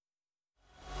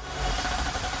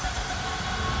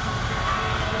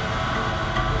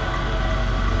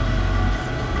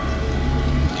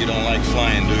like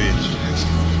flying, do you?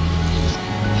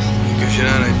 Gives you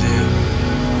that idea.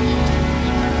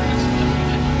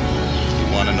 You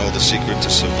want to know the secret to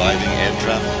surviving air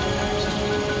travel?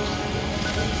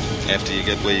 After you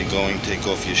get where you're going, take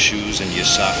off your shoes and your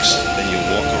socks. Then you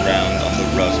walk around on the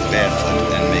rug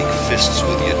barefoot and make fists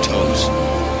with your toes.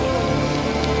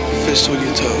 Fists with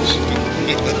your toes.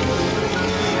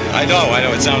 I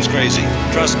know, it sounds crazy.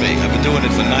 Trust me, I've been doing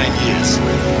it for 9 years.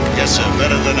 Yes, sir,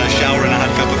 better than a shower and a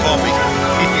hot cup of coffee.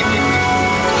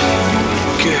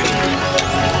 Good.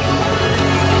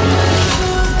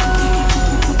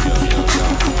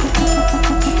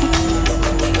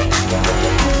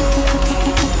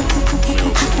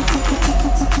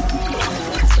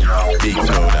 Big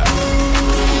Flowdan.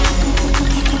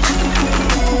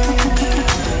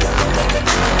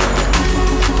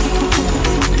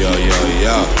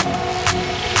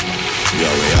 Yo,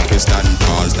 we have to stand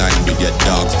tall, stand with your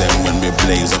dogs. Then when we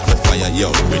blaze up the fire, yo,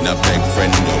 we not beg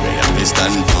friend. Yo, we have to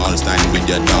stand tall, stand with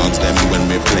your dogs. Then when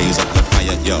we blaze up the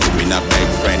fire, yo, we not beg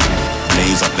friend.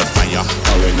 Blaze up the fire,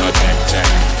 or we not check.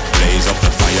 Blaze up the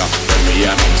fire, when we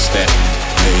have instead.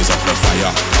 Blaze up the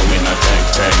fire, or we not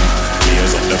check.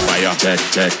 Blaze up the fire,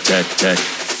 check.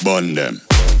 Burn them.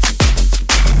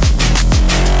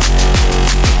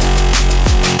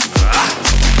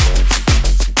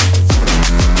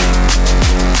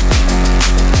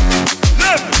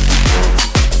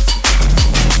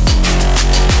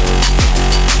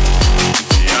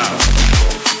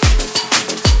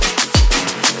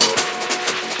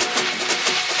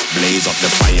 Blaze up the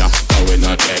fire, oh we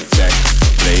not check.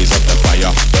 Blaze up the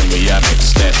fire, when we have it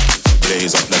step.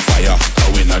 Blaze up the fire,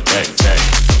 oh we not check.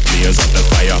 Blaze up the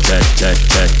fire, check.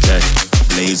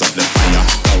 Blaze up the fire,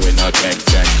 oh we not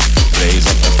check. Blaze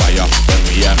up the fire, when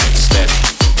we have it step.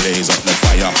 Blaze up the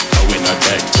fire, oh we not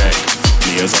check.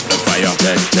 Blaze up the fire,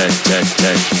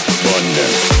 check. Burn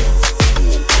them.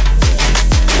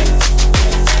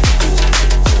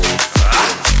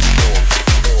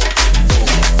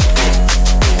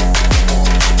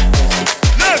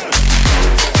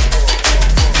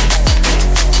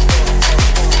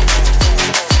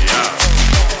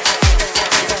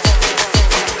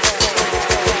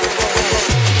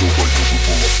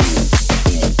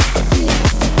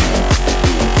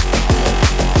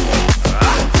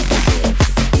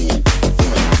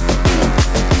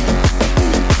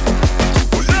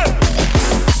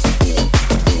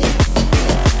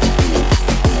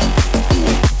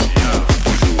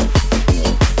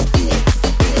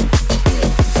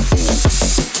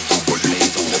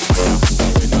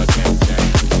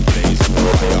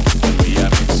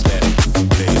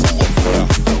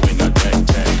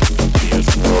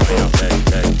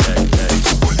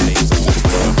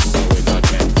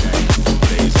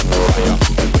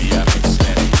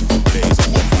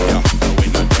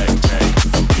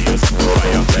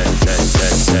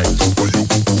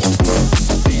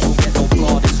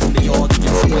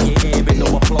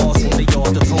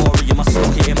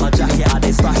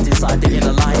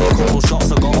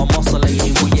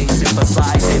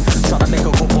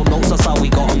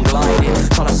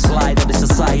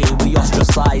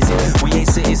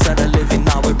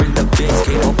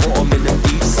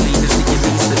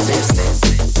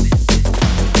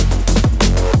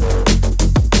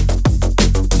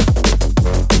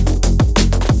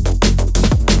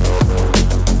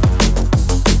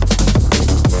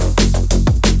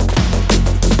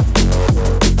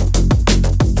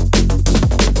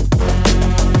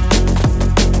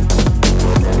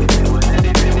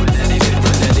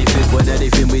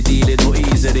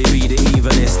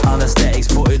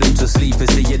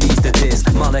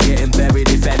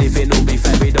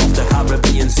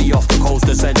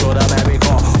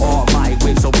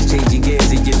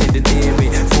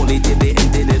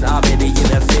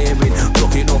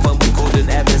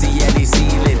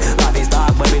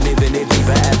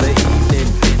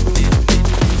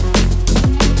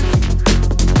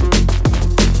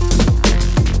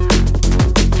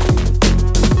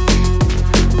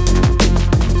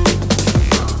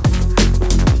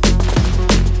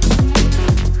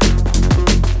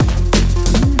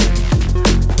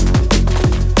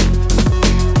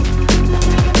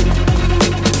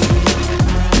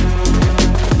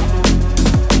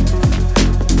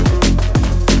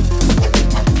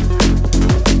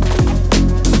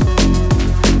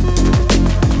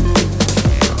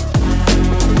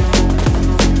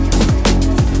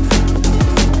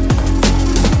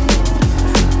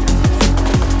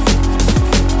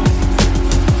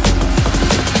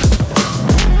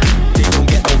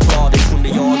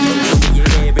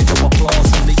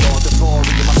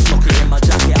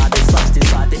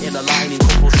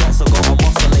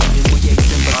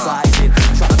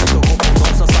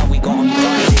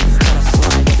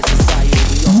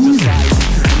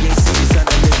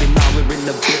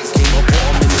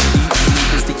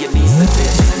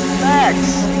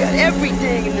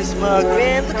 everything in this mug,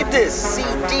 man. Look at this.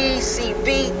 CD,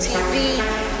 CV, TV,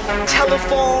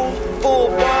 telephone, full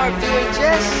bar,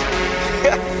 VHS.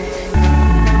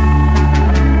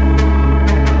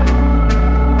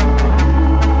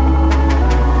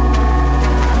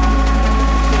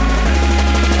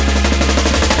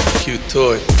 Cute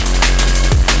toy.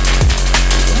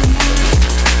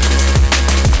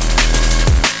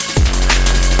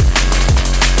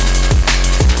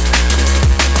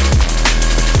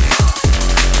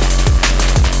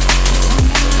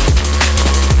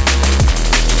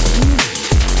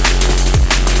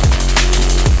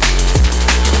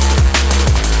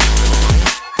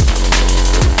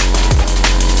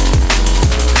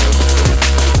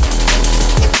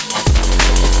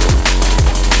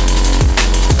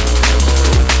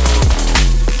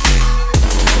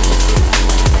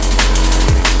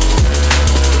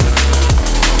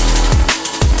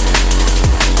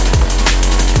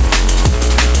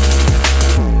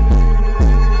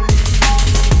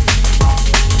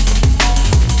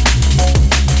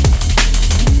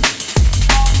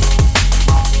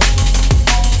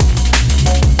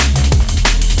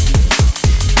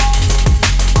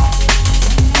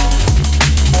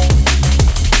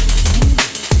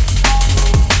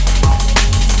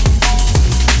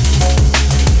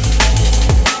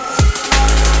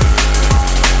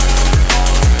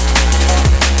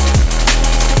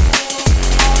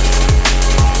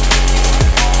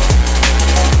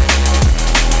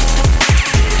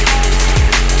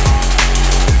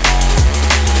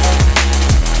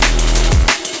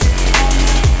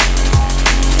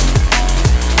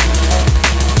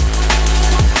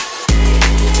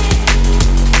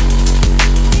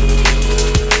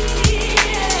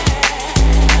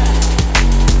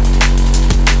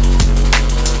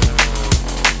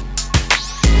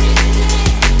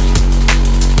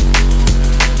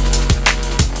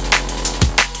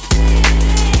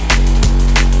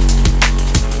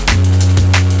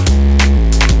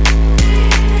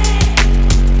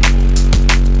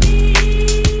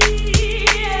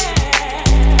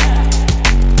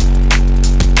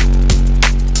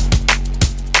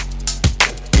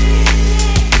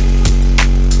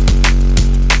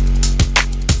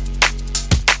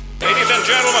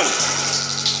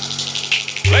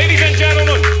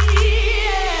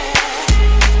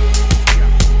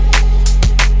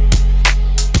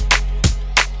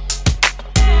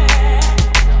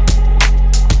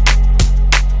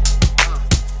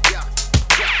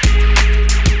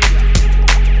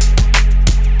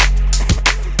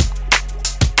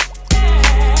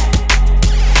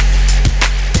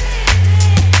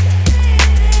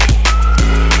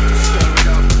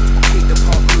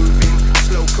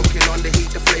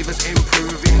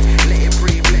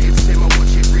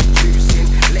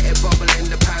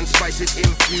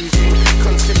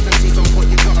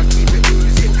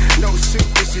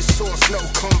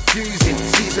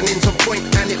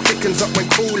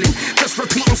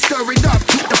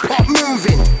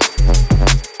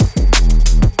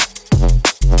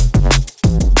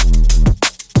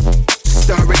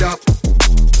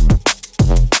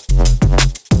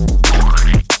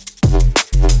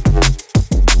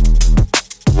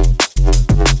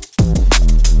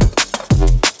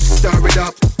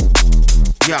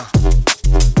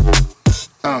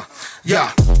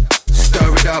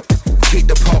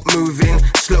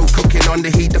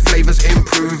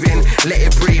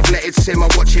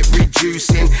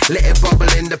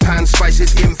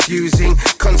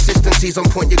 On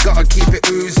point, you gotta keep it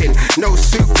oozing. No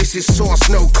soup, this is sauce,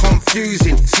 no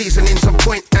confusing. Seasoning's on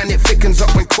point and it thickens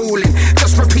up when cooling.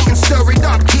 Just repeat and stir it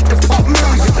up, keep the pot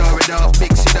moving. Stir it up,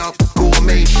 mix it up,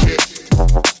 gourmet shit.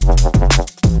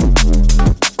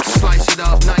 Slice it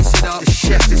up, nice it up. The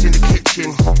chef is in the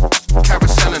kitchen.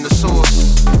 Carousel and the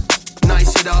sauce.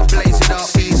 Nice it up, blaze it up.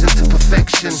 Season to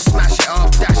perfection. Smash it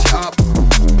up, dash it up.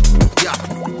 Yeah.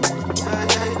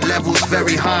 Levels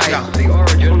very high. The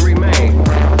origin remains.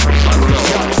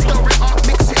 Stir it up,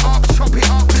 mix it up, chop it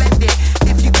up, blend it.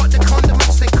 If you got the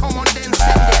condiments, then come on, then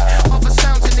send it. Other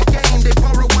sounds in the game, they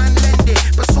borrow and lend it.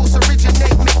 But source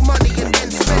originate, make money and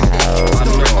then spend it.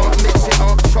 Stir it up, mix it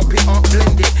up, chop it up,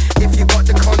 blend it.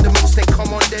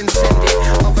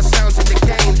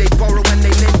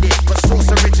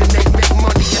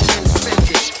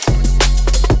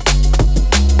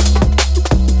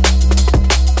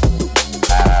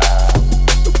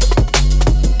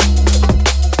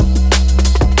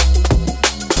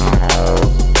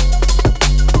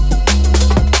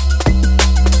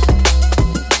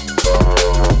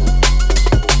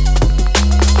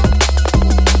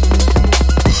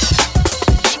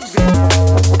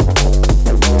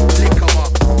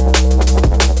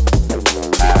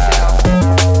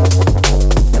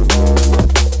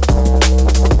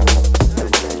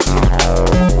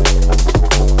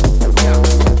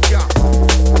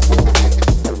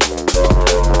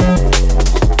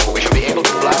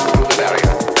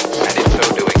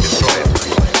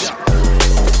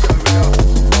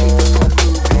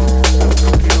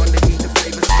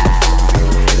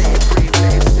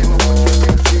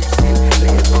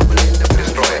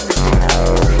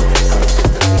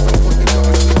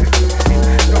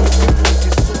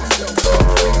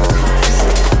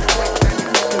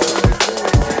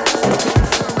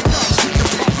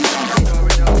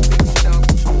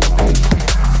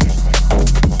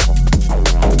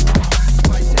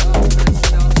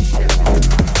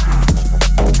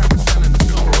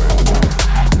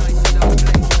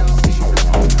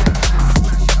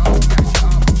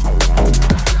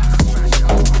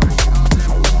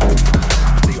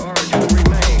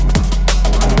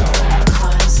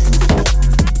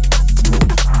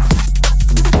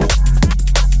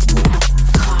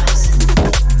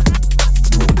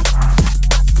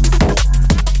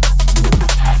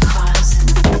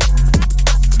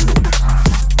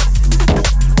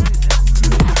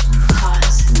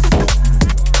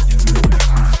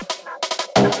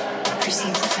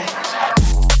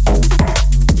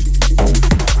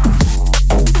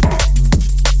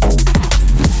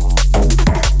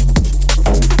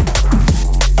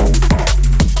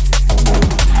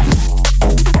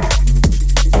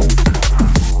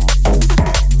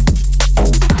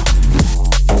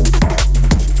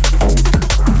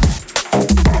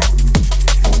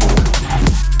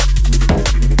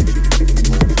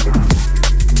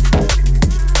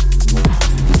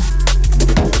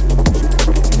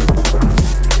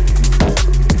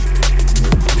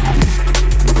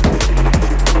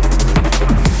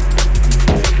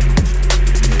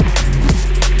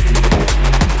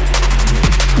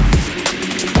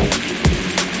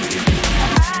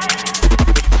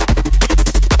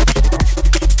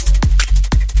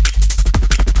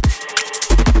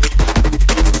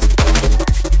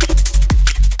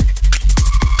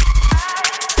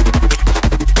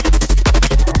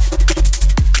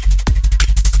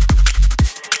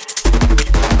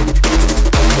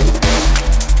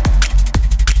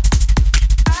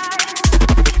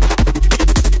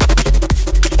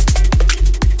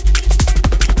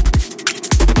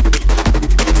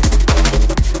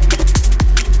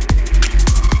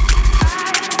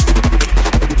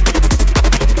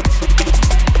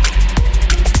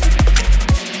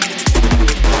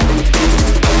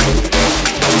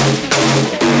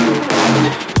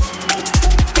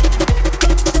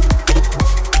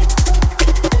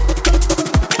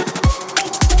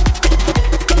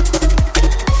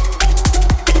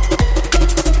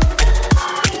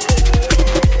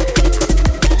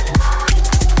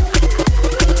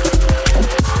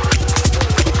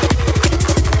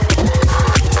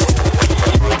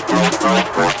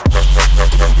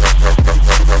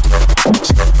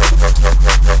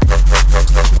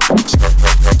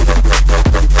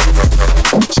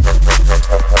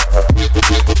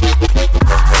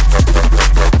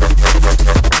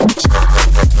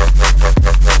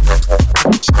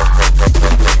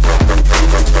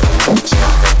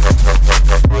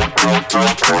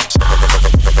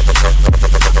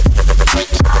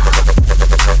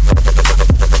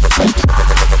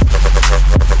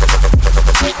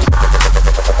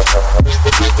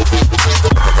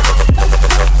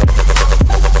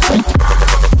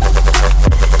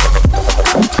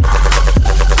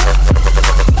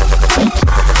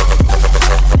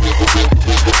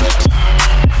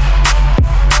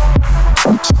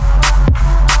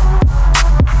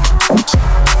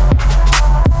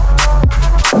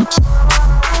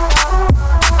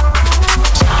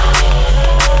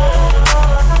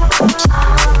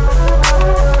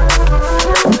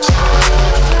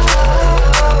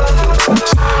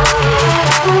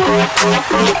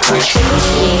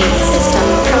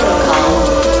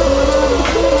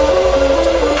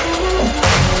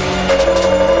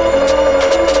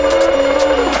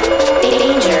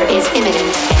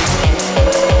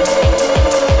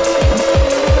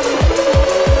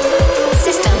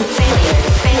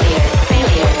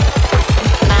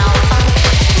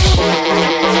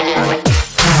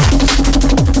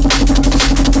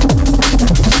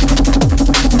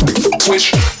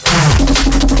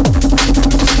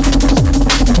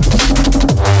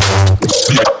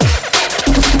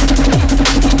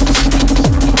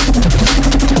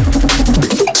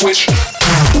 Switch.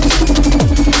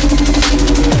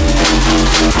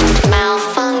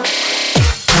 Malfunction.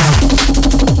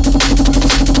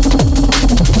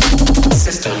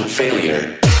 System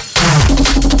failure.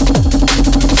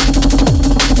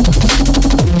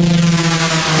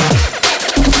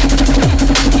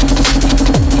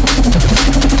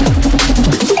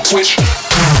 Switch.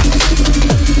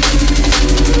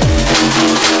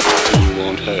 You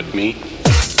won't hurt me.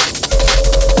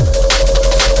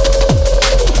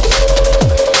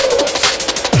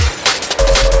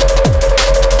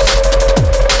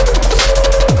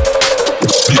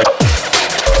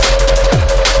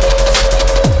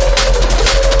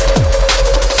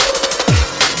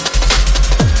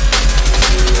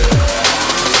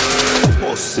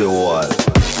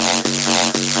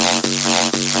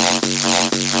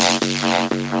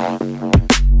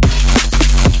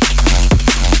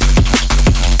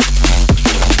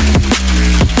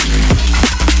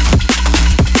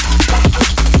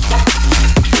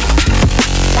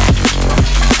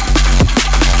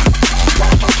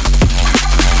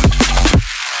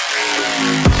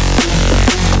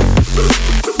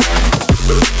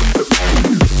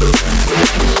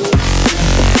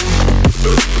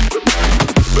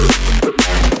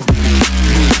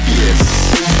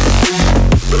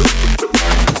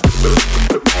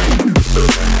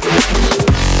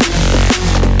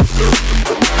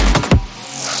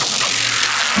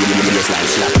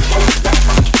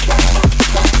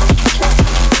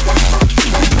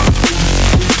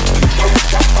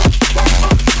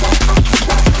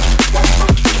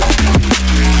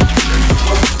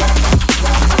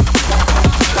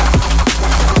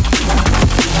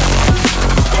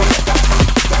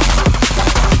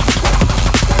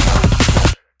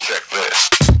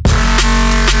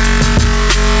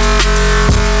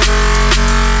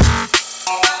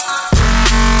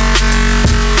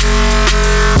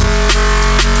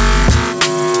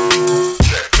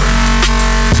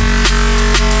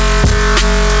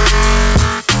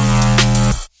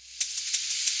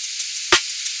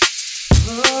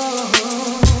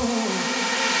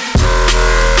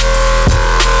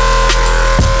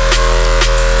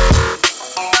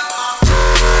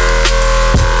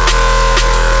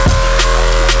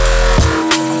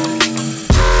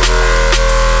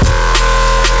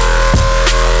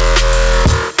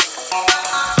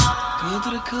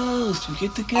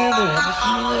 Get together, have a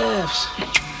few laughs.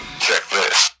 Check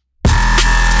this.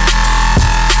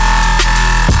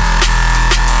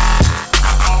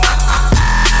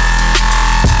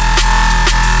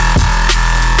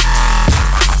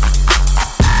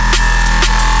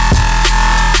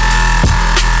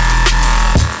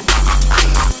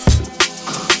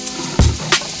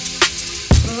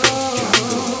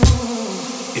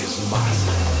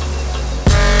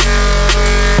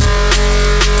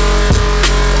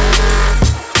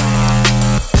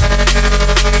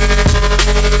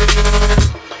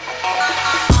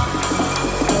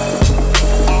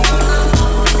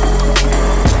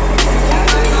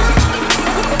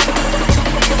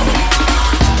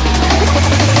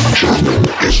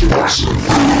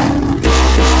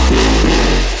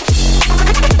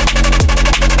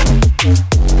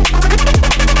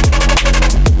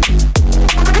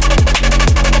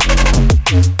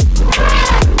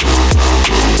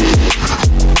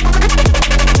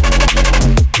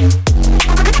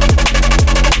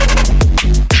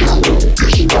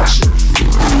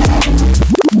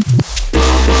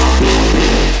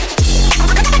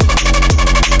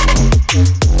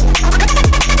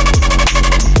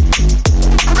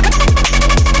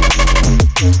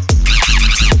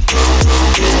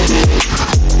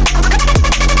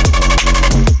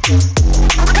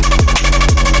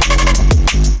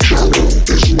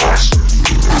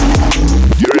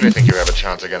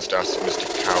 Against us, Mr.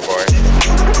 Cowboy.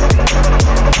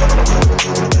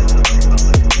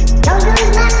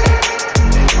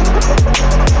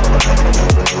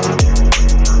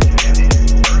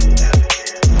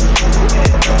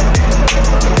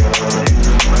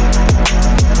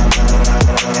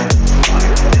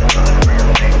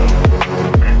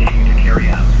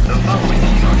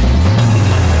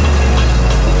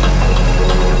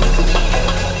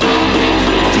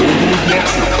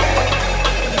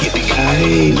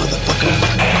 Yippee-ki-yay,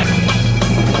 motherfucker.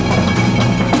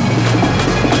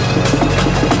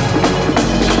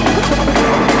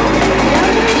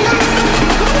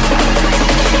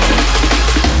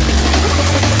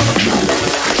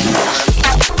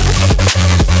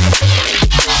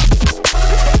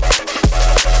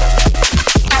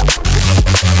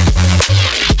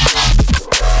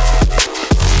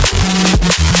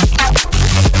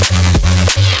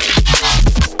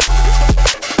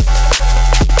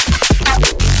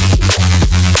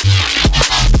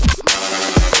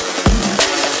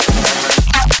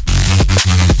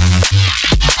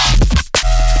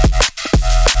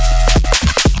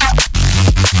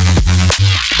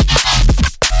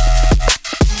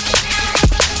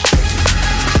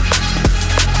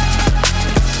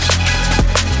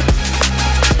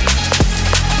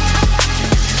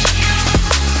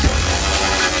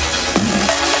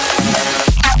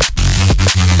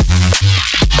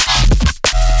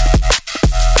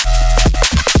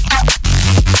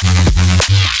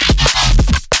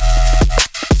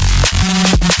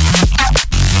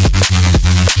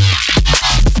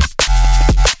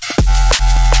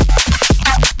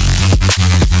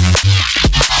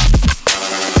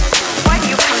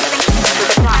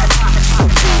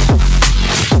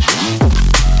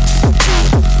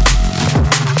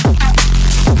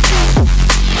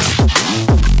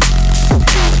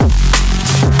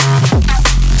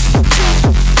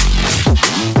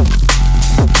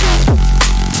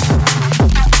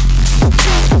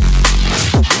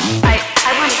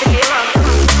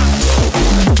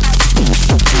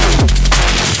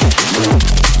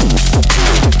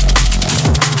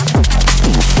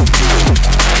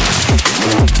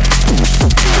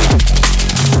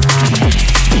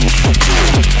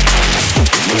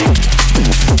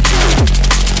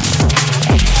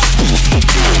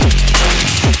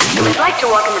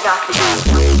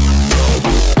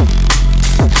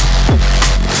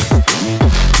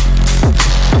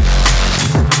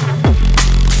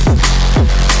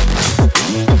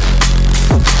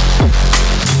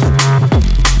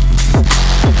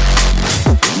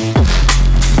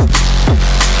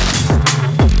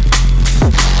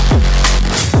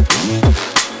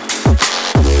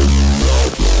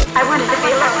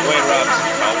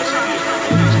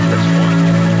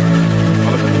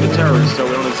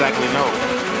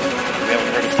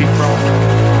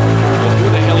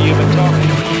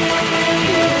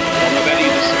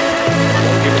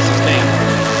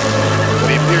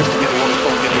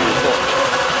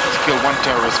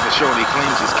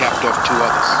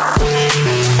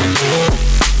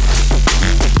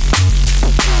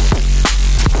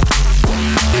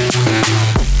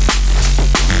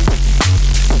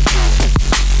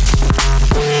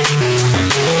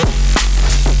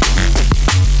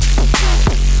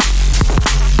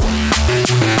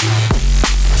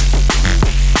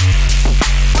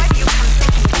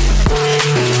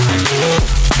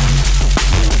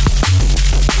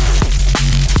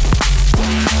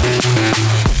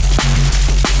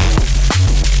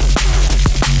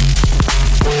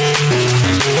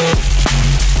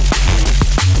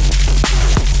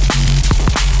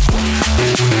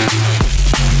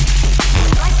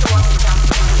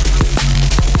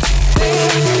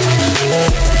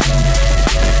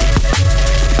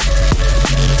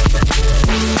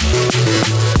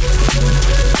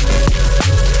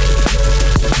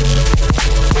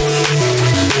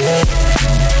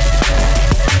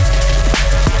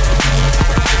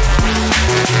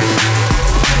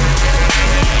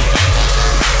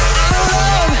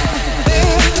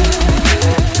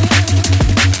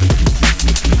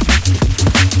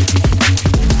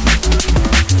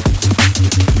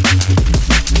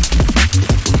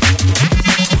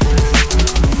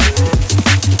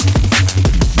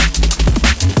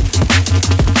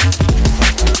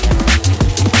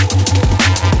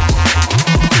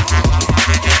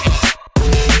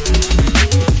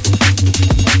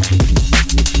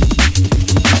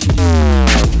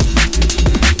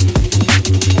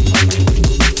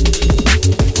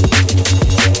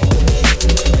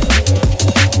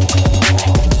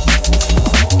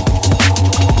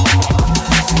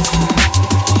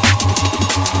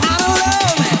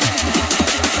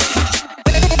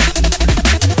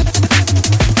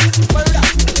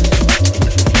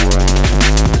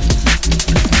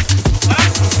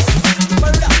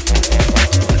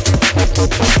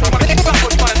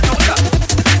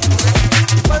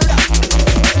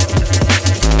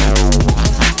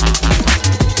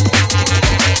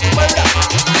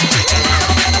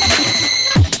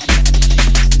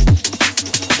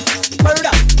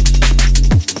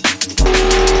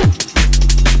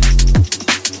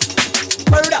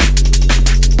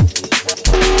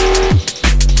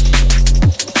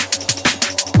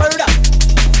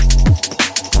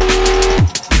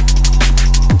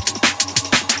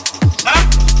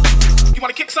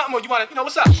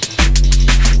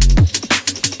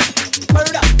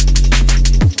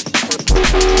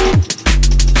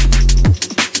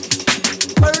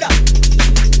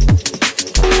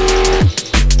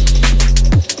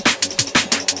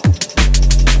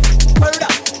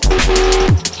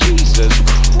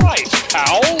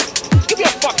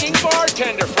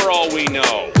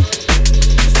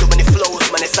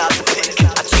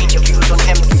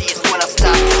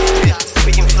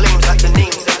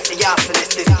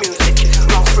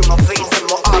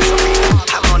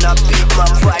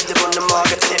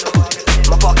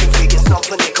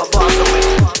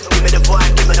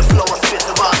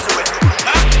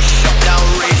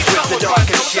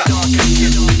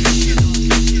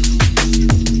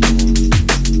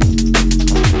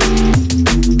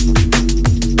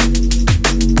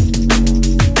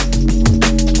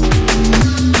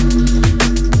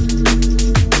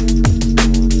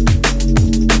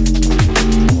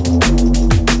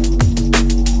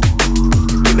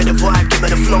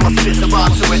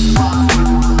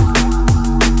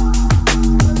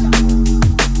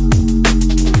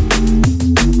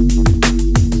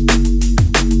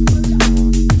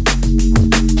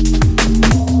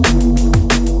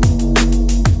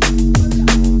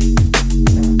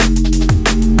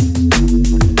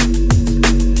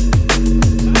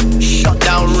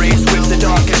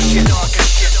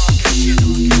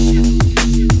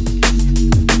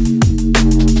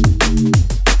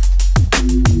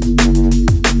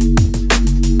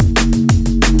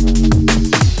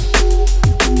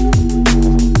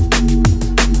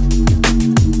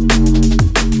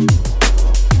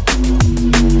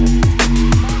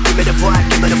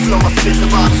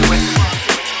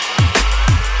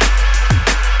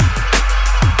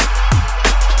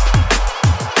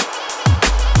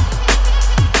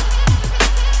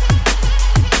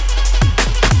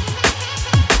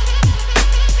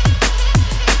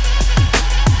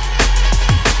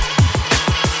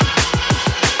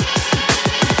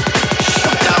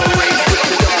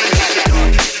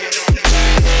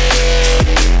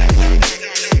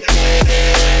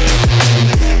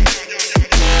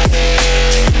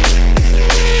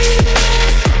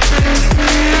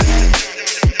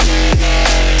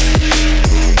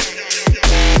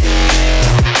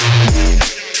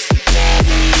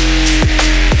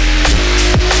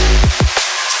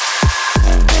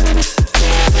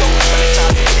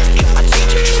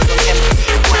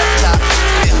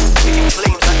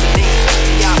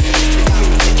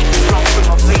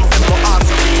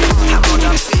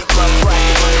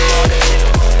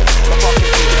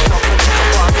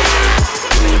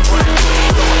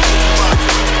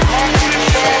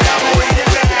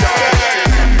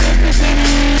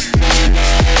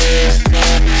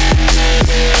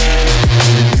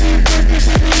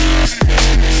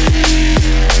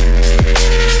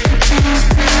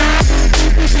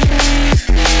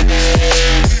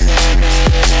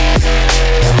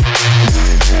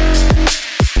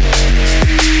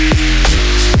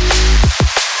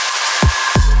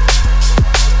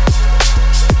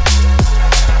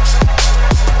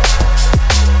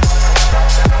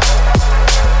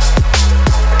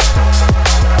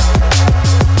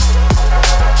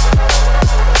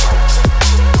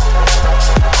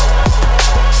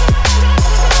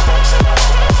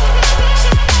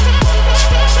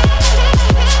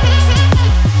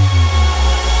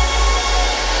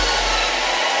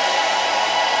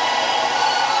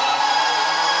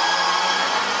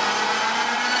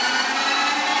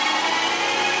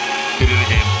 pointed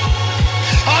at him.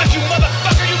 Ah, you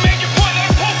motherfucker, you made your point, let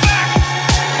him pull back!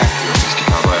 Thank you, Mr.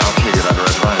 Cowboy. I'll take it under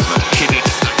advisement. Keep it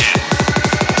again.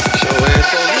 So,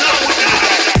 asshole, you know what that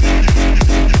is.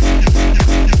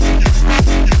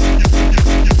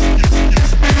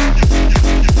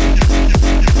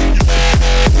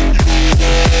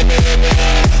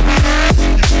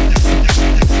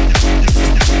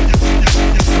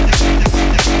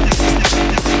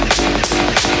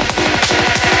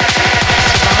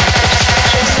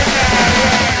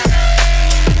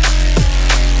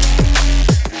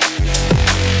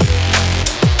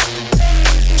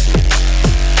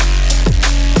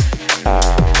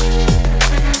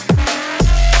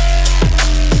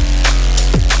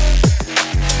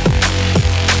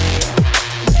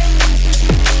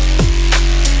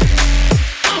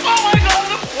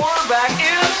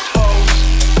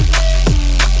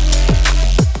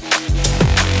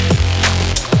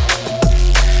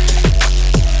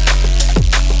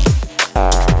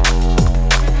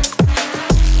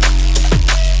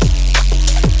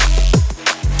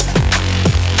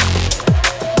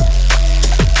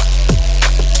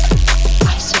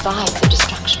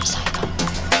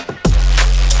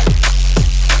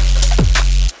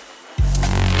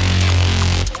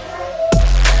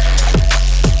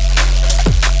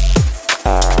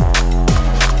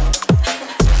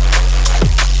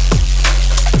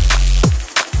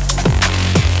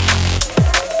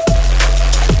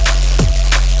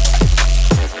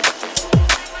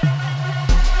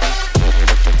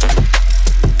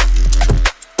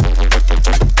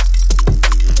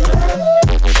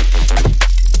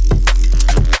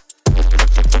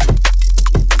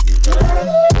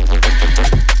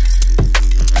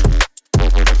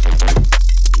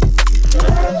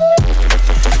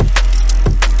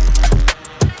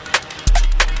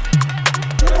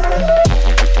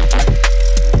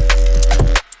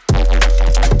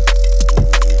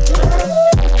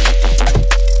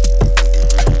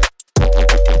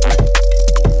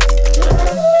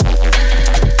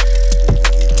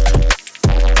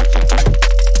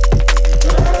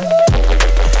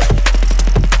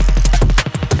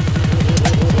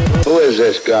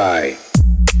 This guy.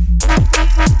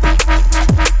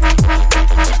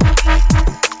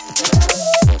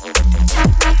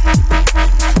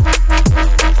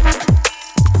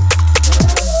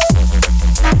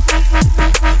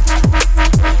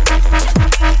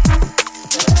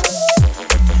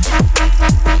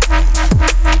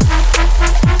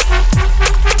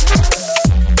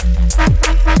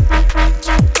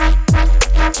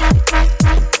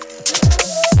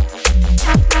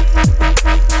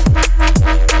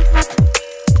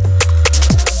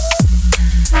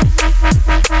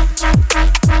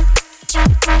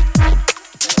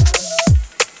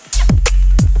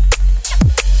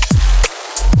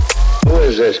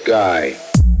 This guy.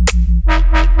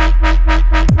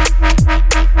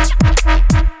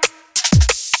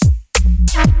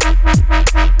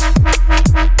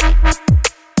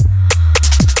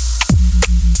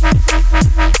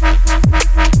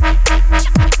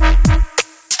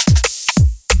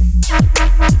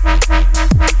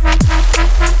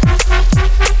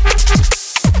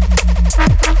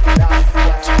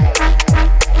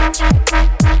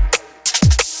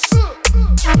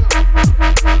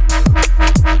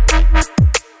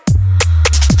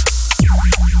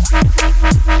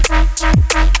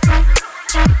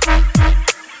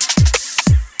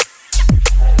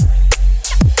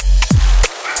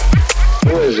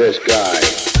 This guy.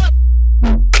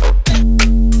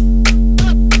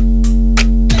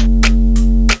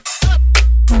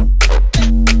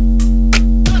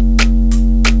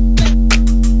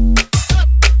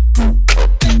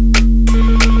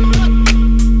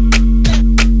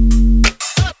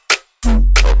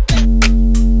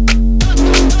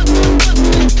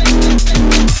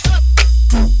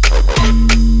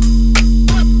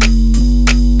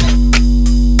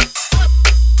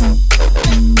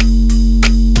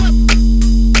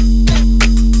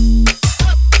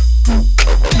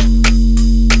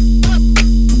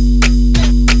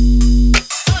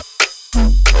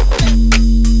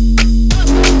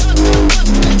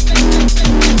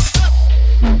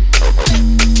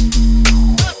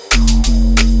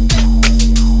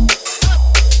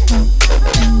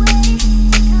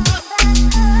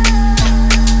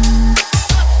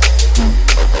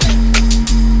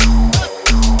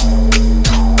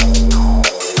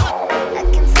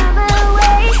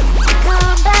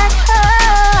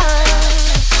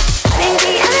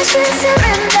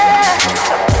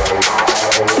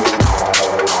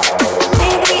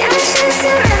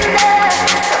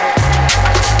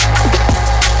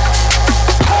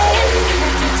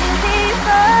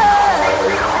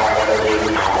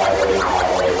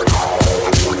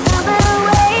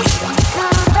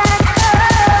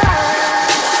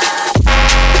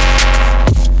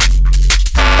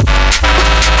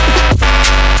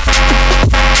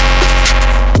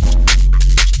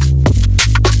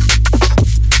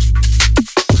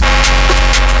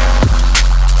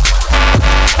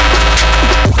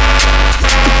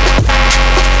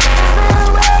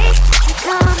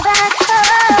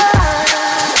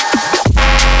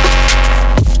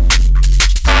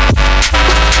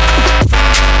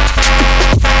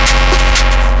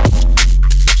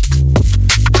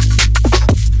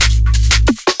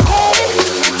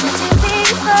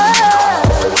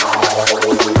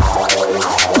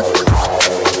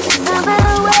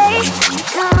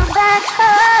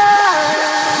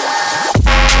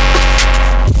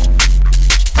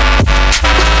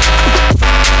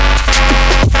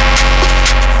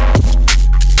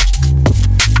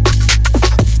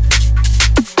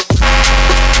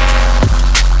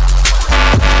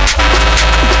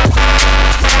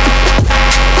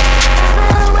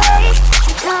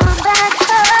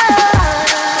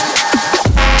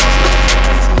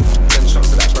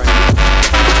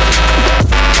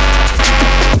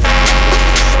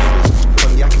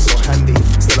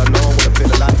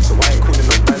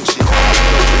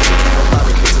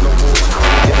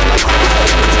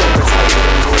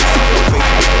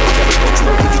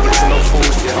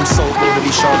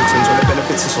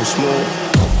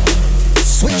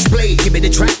 the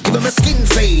track, give him a skin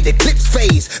fade, eclipse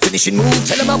phase, finishing move,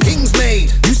 tell him how king's made.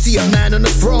 You see a man on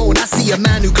the throne, I see a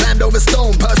man who climbed over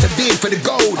stone, persevered for the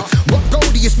gold. What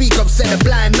gold do you speak of, said a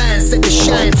blind man, said the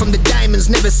shine from the diamonds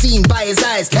never seen by his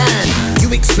eyes can. You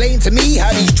explain to me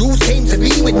how these jewels came to be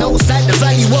with no sight, the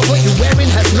value of what you're wearing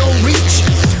has no reach.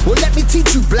 Well, let me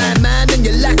teach you, blind man, and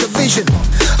your lack of vision.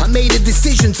 I made a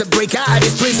decision to break out of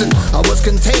this prison. I was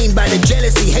contained by the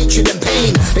jealousy, hatred and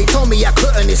pain. They told me I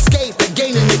couldn't escape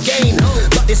again and again,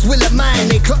 but this will of mine,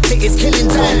 they clocked it, it's killing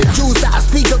time. The jewels that I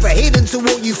speak of are hidden to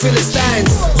all you Philistines.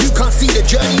 You can't see the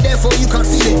journey, therefore you can't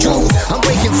see the jewels. I'm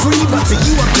breaking free, but to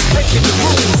you I'm just breaking the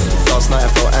rules. Last night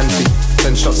I felt antsy,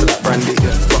 10 shots of that brandy.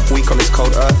 Rough week on this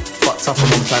cold earth, fucked up, I'm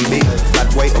on plan B.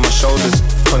 Bad weight on my shoulders,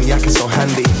 cognac is so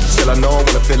handy. Still I know I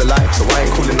wanna feel alive, so I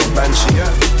ain't calling no banshee.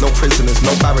 No prisoners,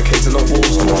 no barricades and no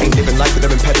walls. Ain't living life with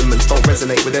them impediments, don't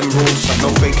resonate with them rules. No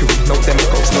fakery, no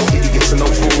demagogues, no idiots and no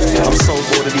fools. I'm so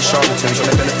bored of these charlatans and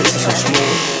their benefits are so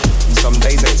small. Some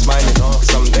days ain't smiling,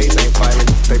 some days ain't filing.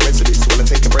 They resolute, so when I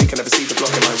take a break I never see the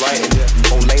block in my writing.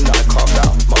 Own lane that I carved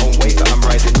out, my own way that I'm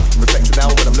riding. Reflecting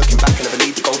now when I'm looking back, I never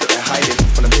leave the gold that they're hiding.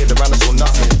 When I'm here around I saw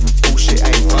nothing, bullshit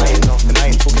I ain't buying. And I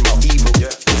ain't talking about evil,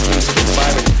 it's music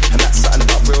inspiring. And that's something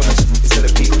about realness, instead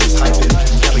of people just hyping.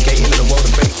 Navigating in a world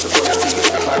of fake, so what I see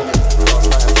is climbing. Last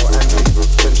night I felt angry,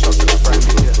 10 shots of that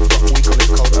brandy. Rough week on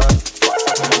this cold earth, fucked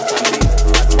up on my plan B.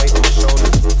 Bad weight on my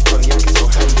shoulders, cognac is so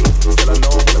handy. Still I know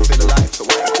I wanna feel alive, so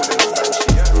I ain't calling no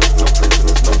banshee. No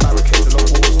prisoners, no barricades and no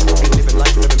walls. Ain't living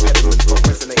life with them impediments, don't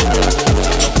resonate. No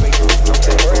faking, no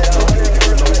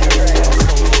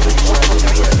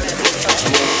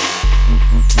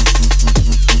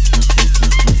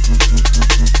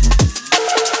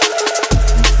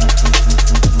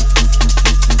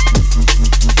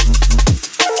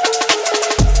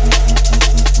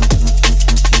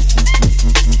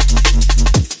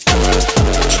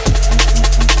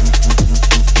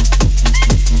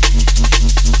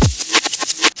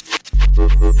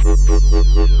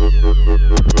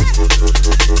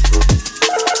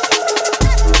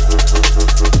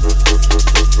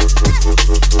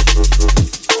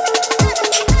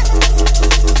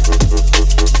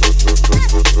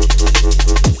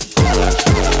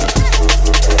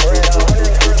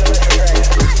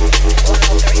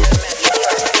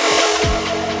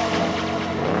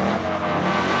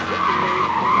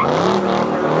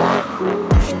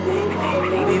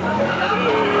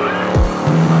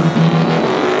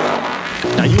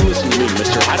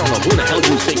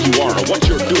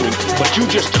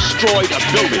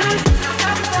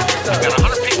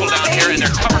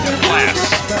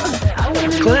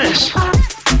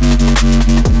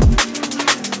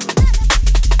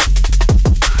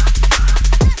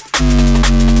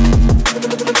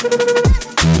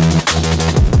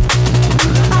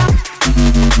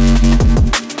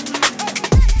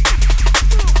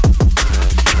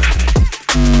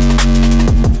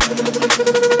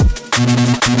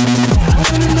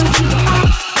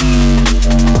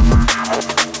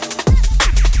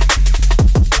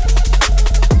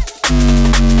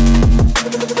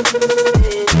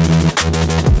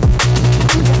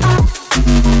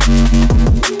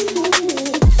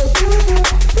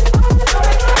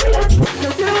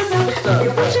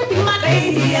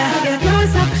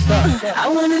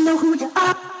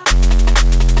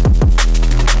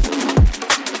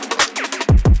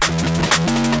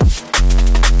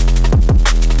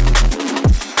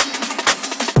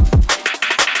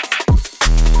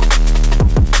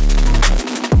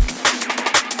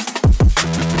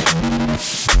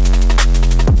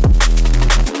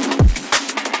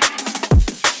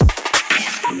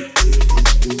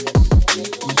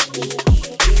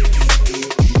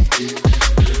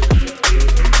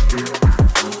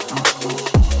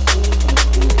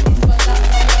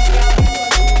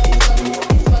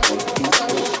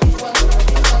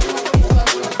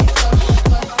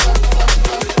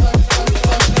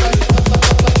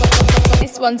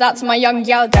One's out to my young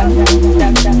gal.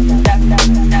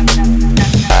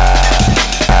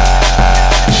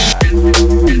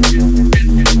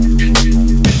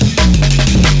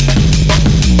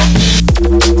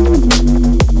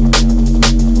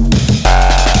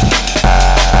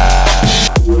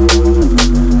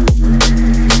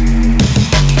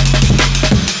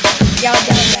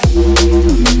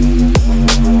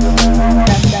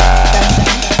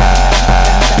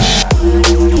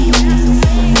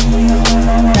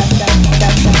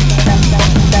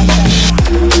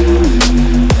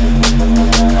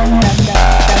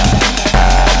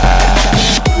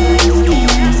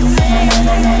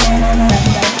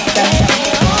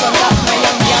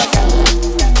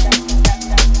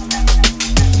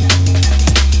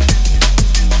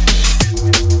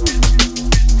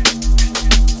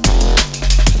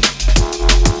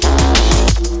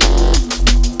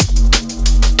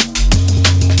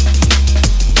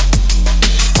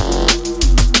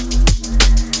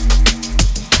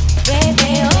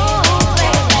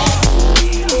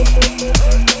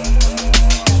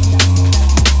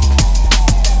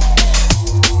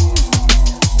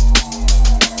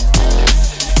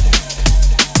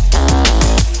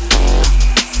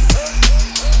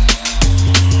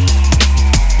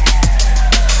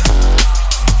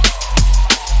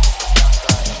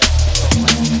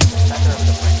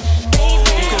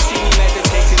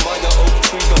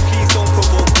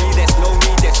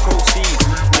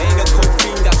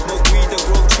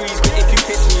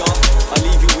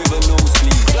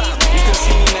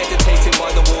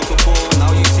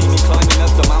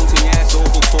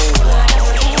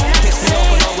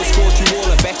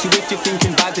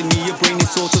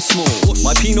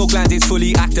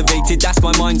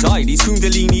 feast my mind's eye. These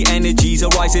kundalini energies are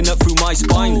rising up through my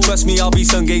spine. Trust me, I'll be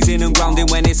sun gazing and grounding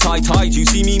when it's high tide. You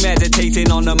see me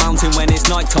meditating on the mountain when it's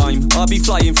night time. I'll be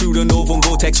flying through the northern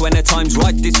vortex when the time's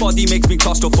right. This body makes me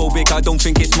claustrophobic, I don't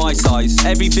think it's my size.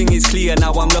 Everything is clear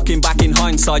now, I'm looking back in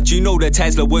hindsight. You know that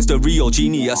Tesla was the real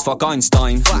genius, fuck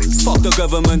Einstein. Facts. Fuck the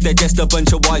government, they're just a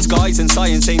bunch of wise guys. And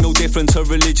science ain't no different to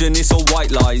religion, it's all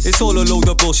white lies. It's all a load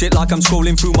of bullshit like I'm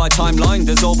scrolling through my timeline.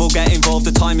 Dissolve or get involved,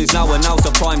 the time is now and now's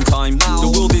the prime time.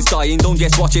 The world is dying, don't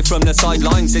just watch it from the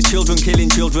sidelines. There's children killing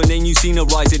children, ain't you seen a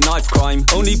rise in knife crime?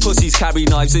 Only pussies carry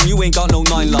knives and you ain't got no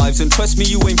 9 lives. And trust me,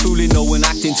 you ain't fooling no one,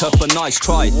 acting tough but nice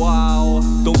try. Wow.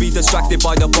 Don't be distracted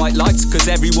by the bright lights, cause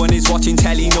everyone is watching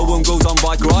telly, no one goes on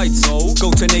bike rides. No.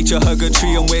 Go to nature, hug a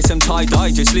tree and wear some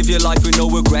tie-dye. Just live your life with no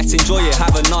regrets, enjoy it,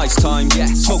 have a nice time.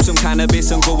 Yes. Smoke some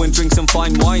cannabis and go and drink some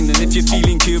fine wine. And if you're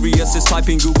feeling curious, just type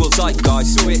in Google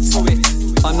Zeitgeist. Do it, do it.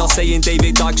 I'm not saying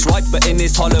David Dyke's right, but in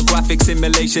this holographic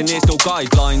simulation there's no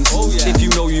guidelines. Oh, yeah. If you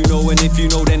know, you know, and if you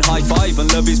know then high five.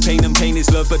 And love is pain and pain is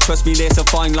love, but trust me there's a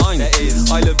fine line. There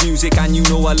is. I love music and you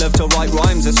know I love to write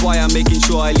rhymes. That's why I'm making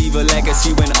sure I leave a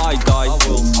legacy when I die. I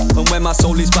will. And when my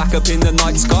soul is back up in the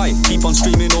night sky, keep on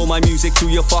streaming all my music through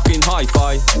your fucking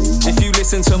hi-fi. If you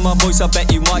listen to my voice I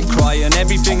bet you might cry. And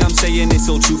everything I'm saying is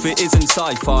all truth, it isn't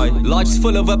sci-fi. Life's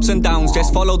full of ups and downs,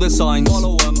 just follow the signs.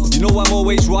 You know I'm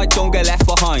always right, don't get left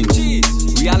behind. Jeez.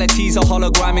 Reality's a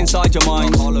hologram inside your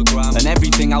mind. And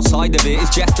everything outside of it is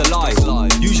just a lie.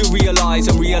 You should realise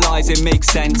and realise it makes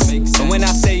sense. And when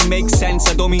I say makes sense,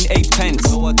 I don't mean 8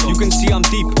 pence. You can see I'm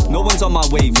deep, no one's on my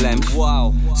wavelength.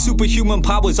 Wow. Superhuman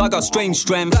powers, I got strange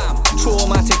strength.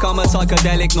 Traumatic, I'm a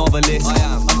psychedelic novelist.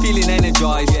 I'm feeling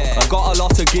energised, I got a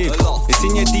lot to give. It's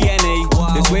in your DNA,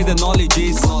 that's where the knowledge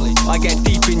is. I get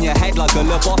deep in your head like a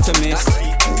lobotomist.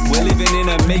 We're living in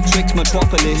a matrix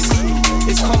metropolis.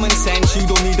 It's common sense, you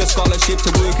don't need a scholarship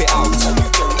to work it out.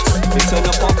 It's an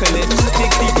apocalypse,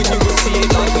 dig deep and you will see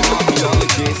it like an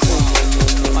archaeologist.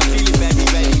 I'm feeling very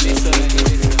ready, listen.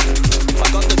 I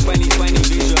got the 2020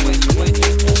 vision.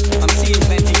 I'm seeing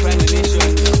plenty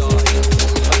premonitions.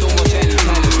 I don't watch any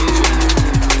television,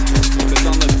 cause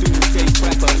I'm a doomsday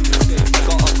prepper. I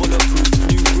got a bulletproof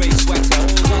new grey sweater.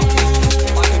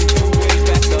 I can do way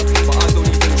better, but I don't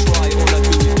even try, all I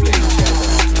do is blaze cheddar.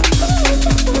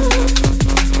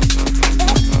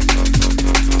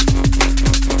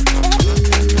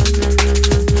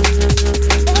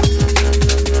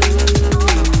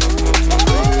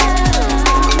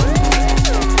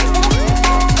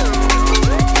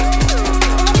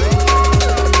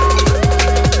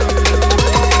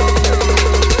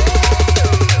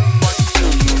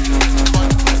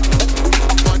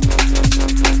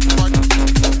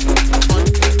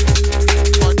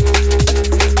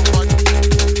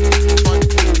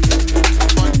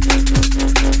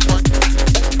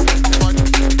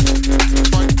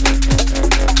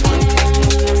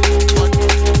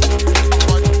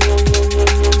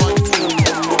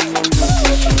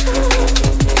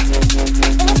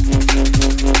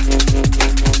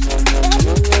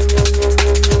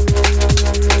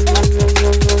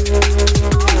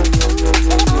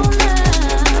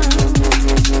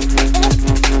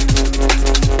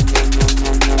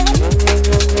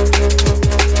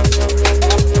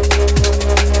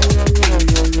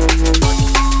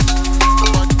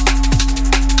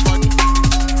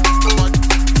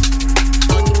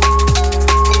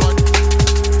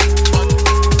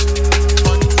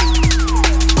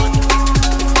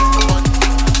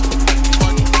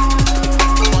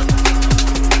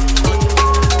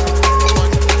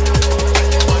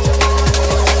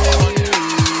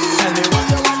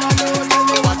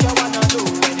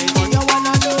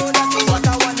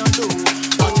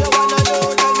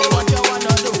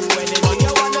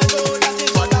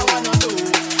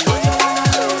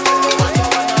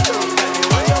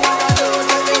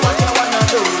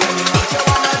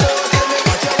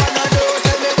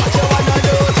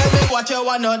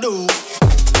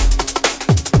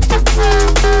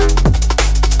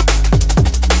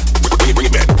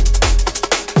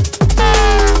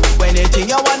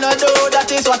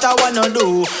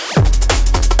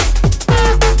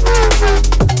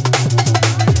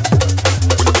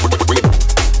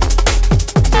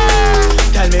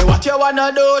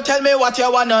 Tell me what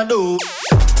you wanna do.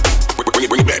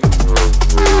 Bring it back.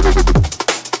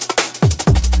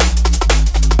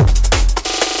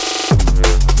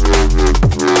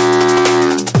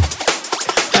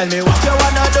 Tell me what you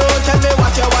wanna do. Tell me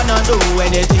what you wanna do.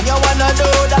 Anything you wanna do,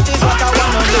 that is what I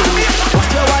wanna do. What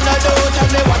you wanna do? Tell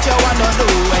me what you wanna do.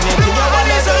 Anything you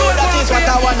wanna do, that is what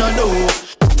I wanna do.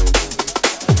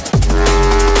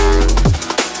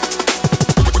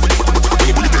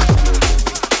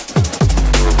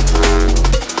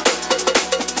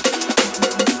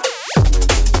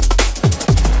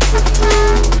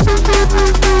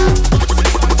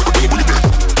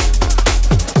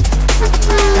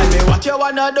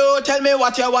 wanna do? Tell me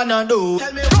what you wanna do.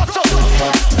 Tell me what's up.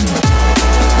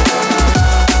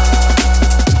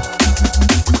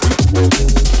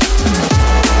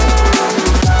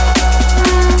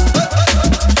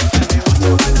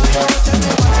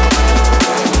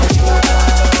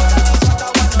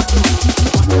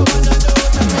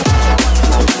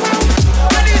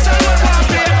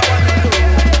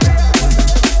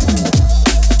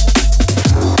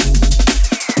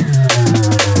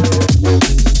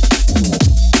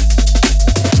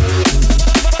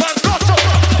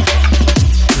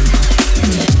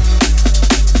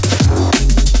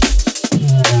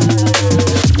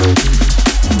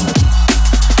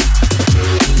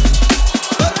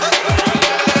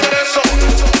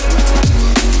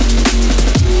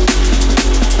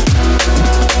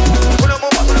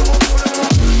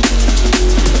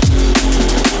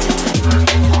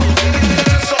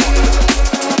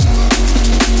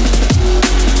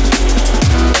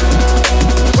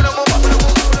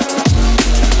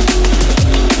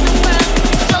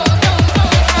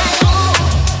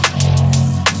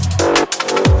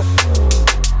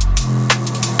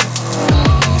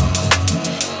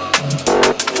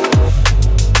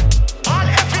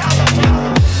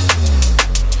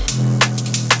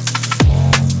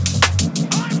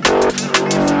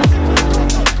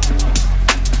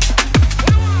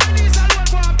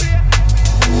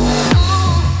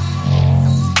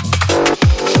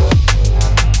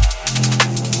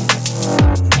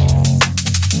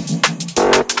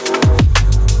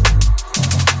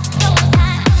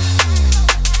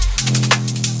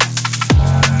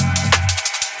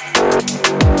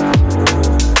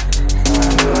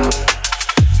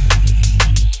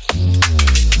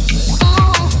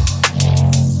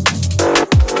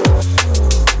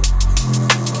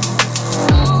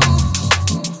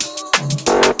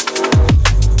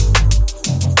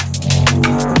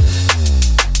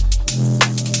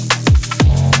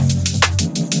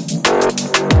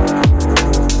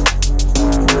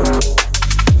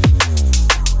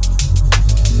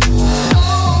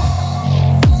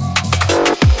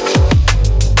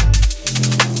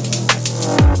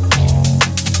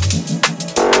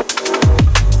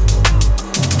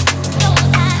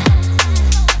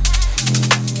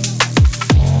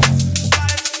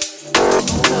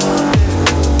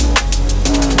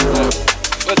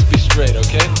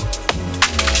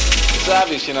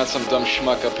 You're not some dumb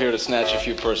schmuck up here to snatch a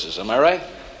few purses, am I right?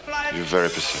 You're very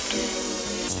perceptive.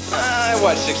 I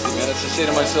watch 60 Minutes and say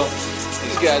to myself,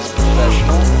 these guys are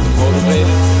professional,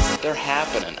 motivated, they're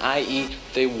happening, i.e.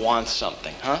 they want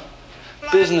something, huh?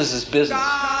 Business is business.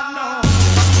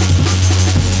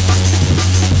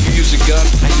 You use a gun,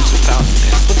 I use a fountain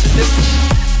pen. What's the difference?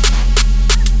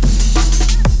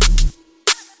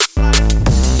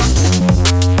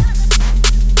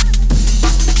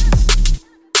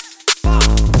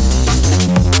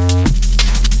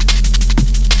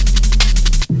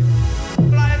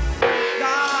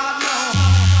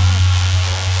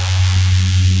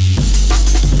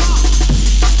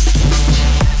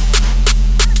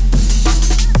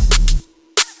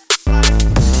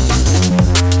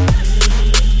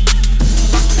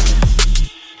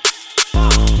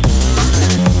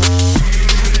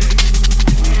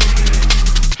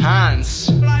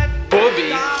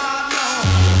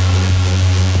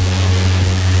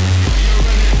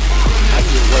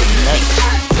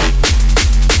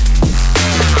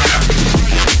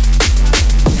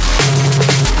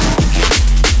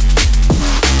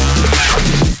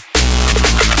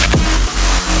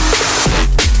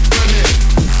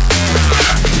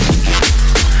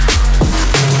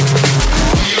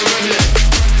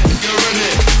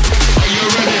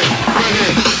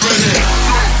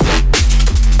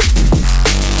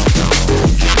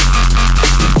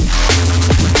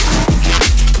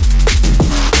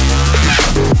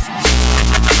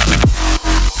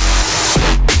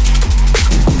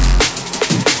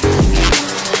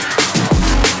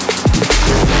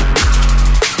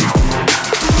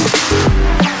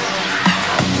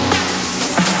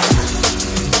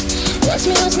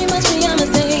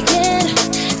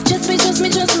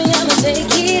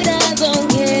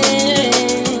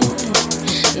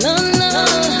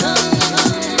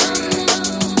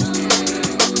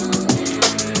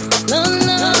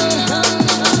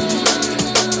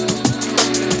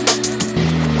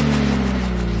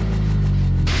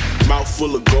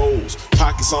 full of goals,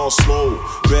 pockets on swole,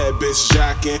 bad bitch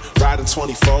jocking, riding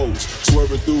 24s,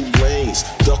 swerving through lanes,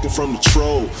 ducking from the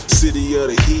troll, city of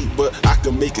the heat, but I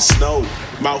can make it snow.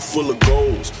 Mouth full of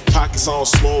goals, pockets on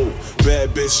swole, bad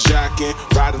bitch jocking,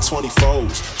 riding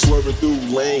 24s, swerving through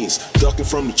lanes, ducking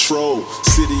from the troll,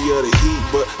 city of the heat,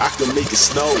 but I can make it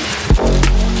snow.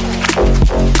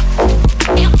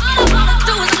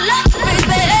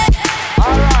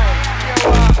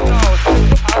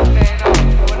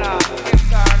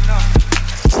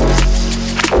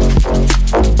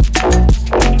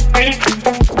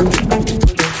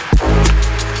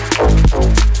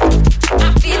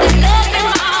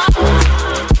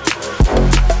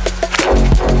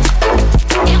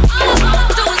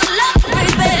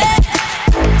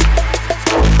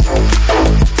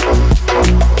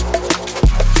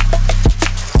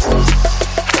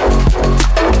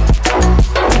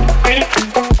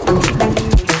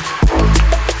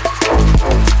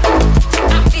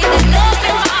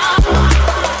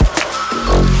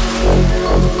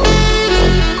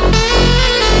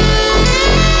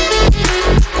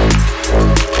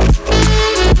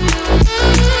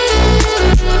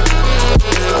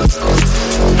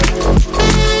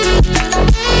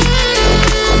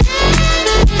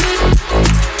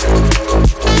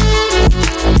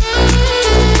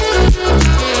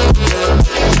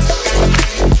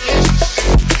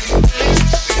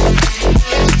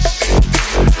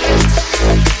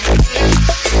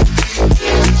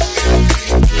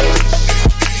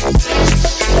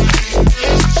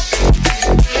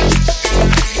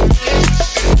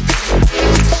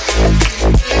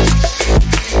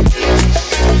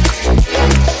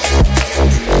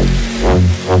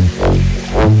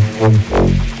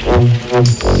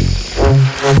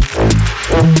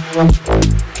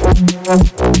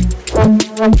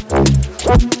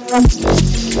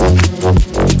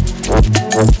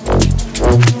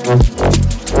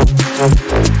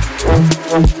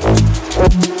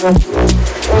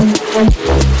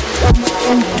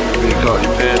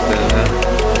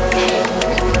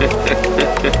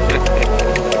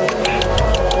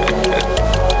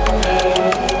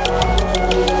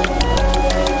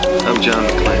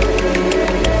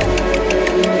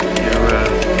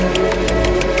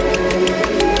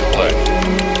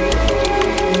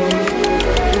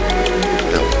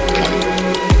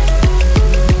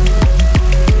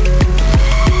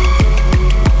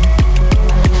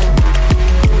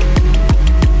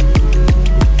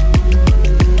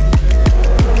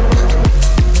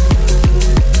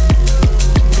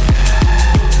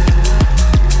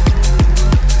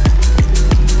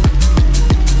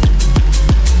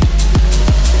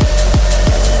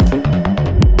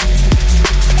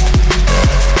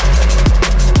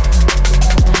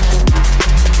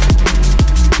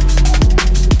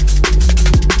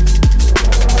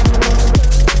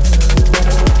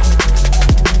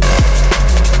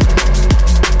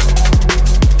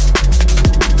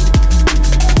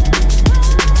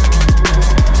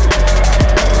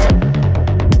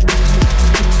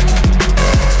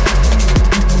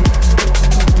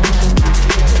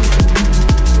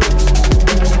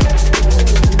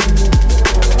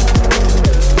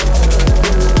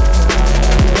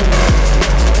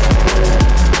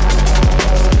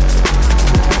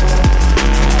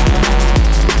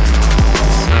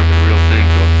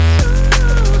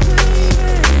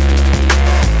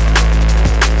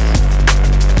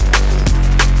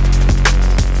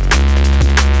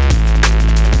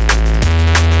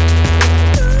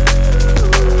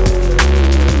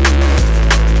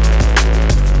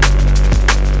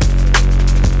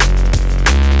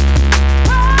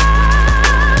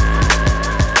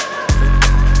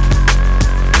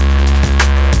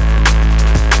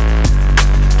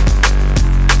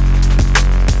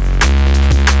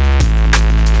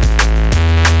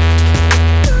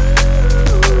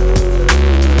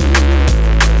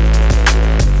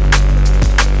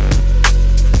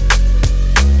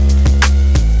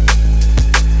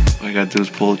 Do is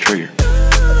pull the trigger.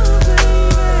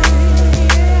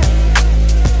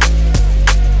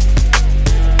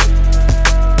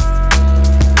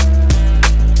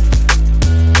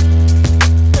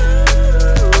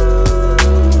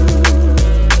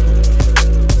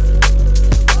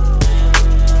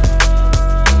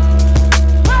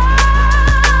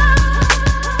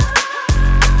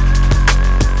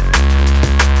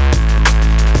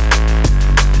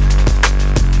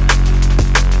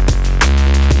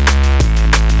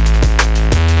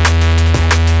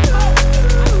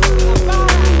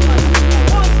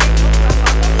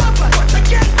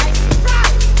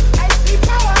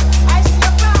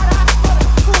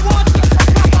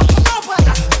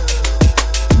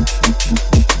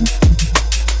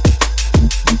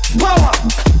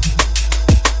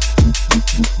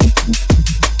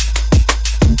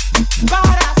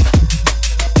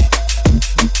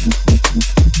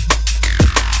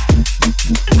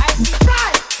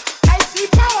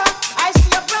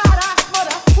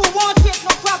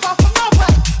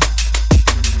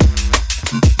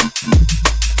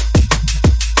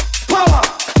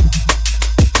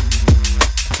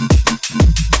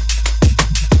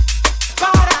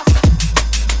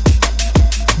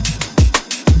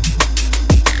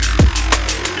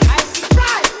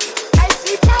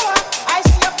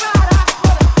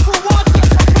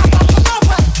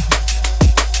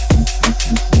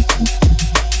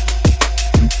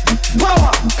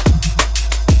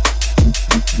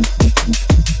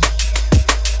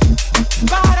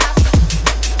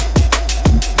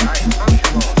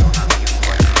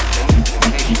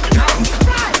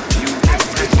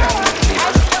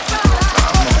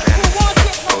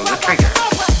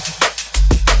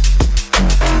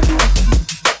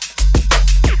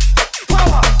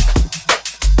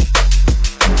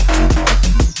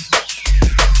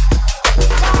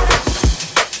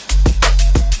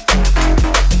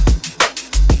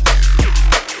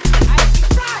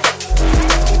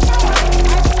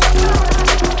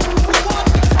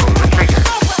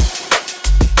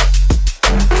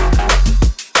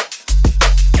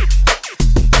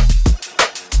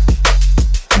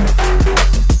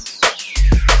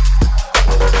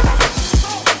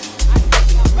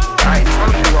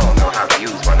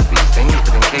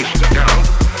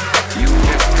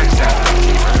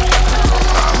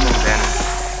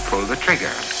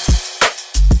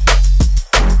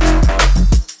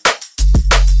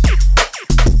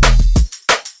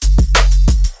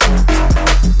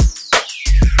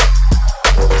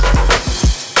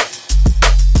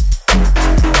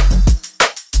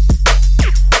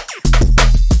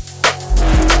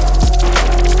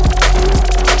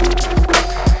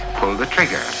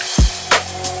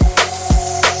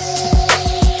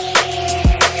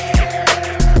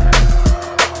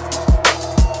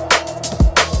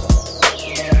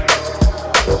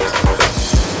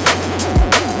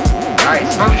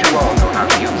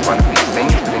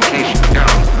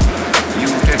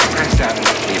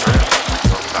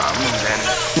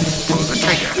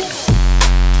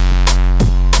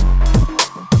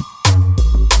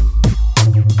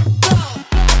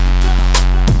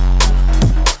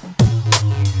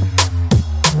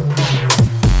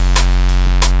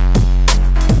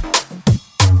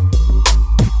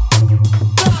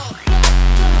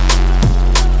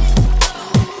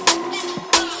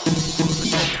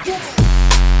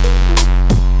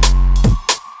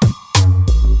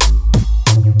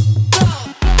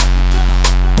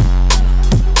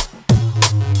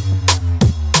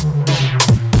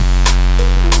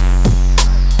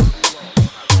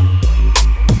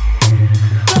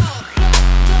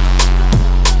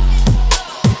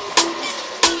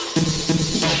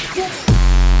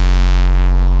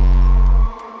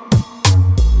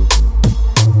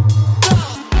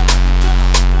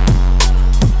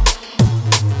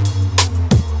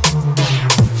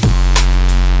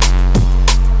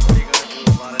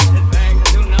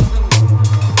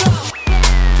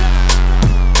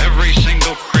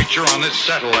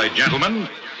 satellite, gentlemen,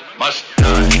 must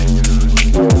die.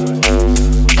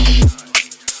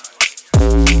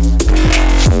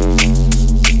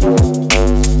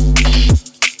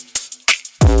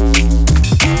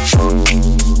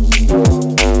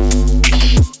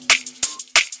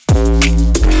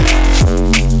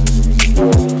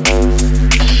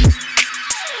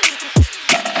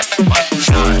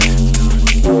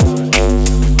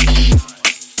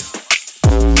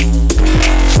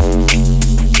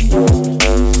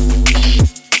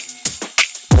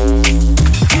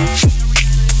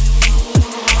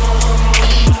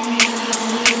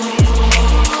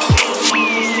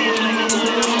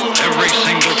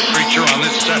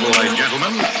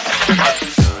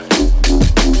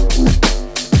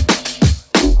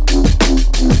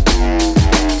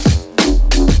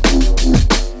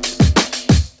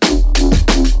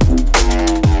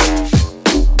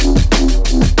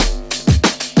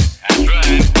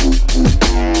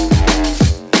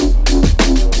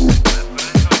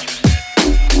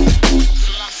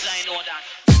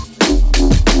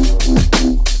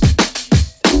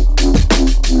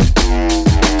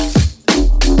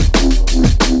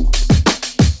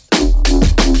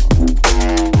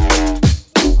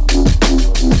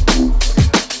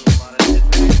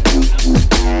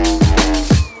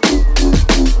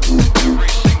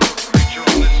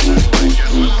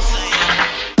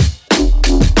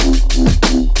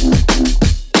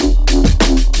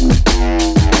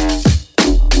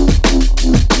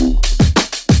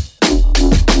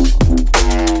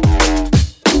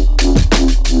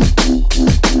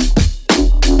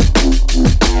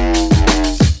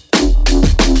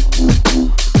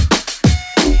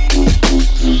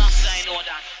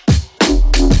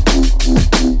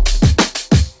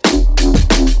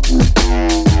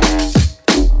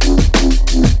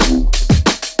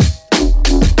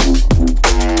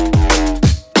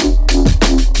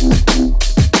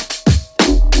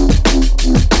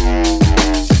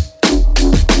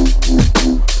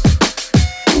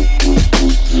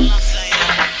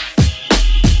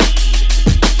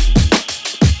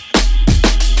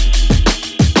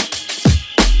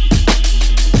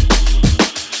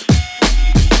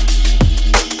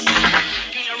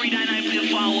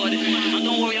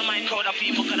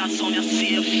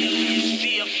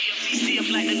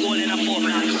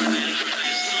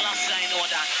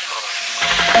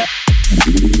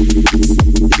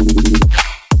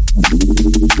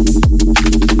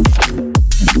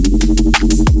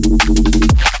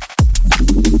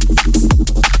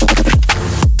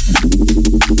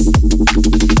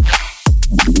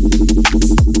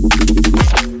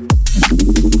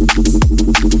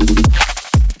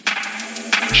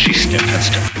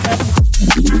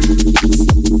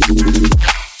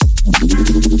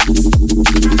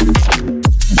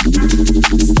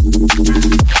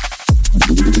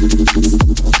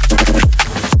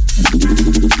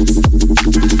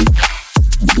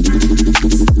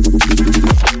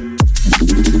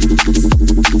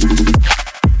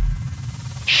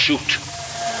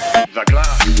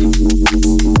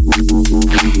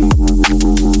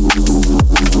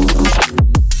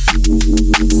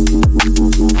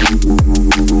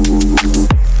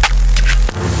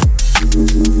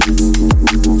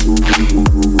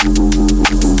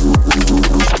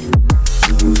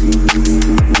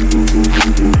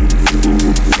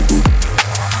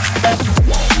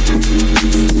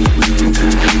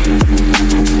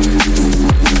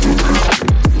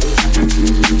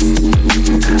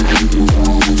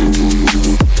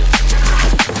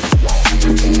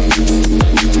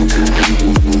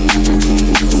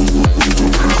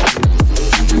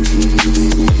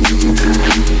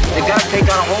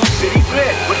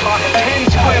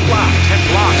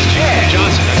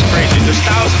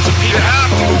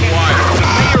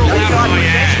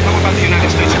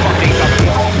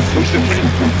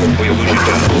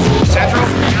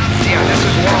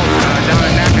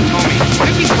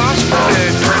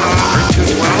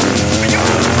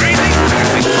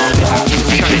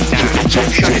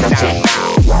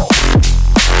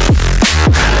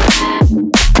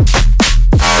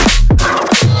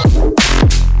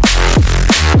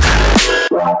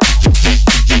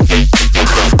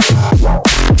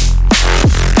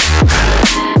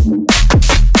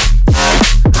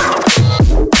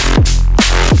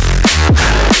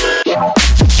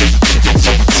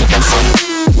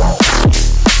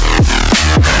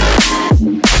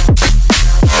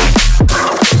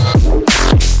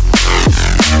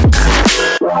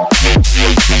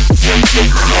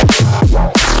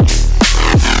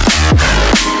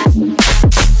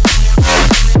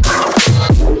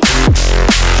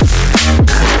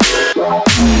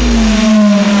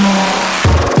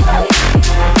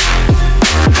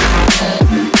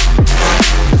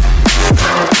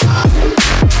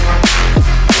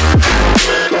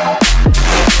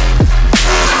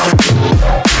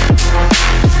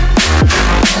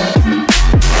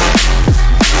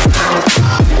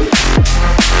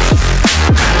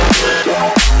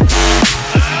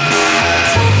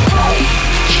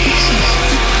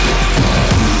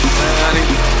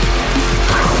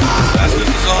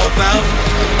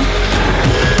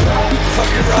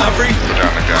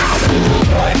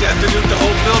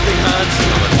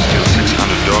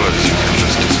 $600, you can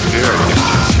just disappear.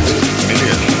 It gets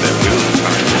millions, they will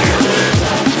find you.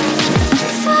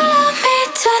 Follow me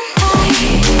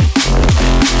tonight.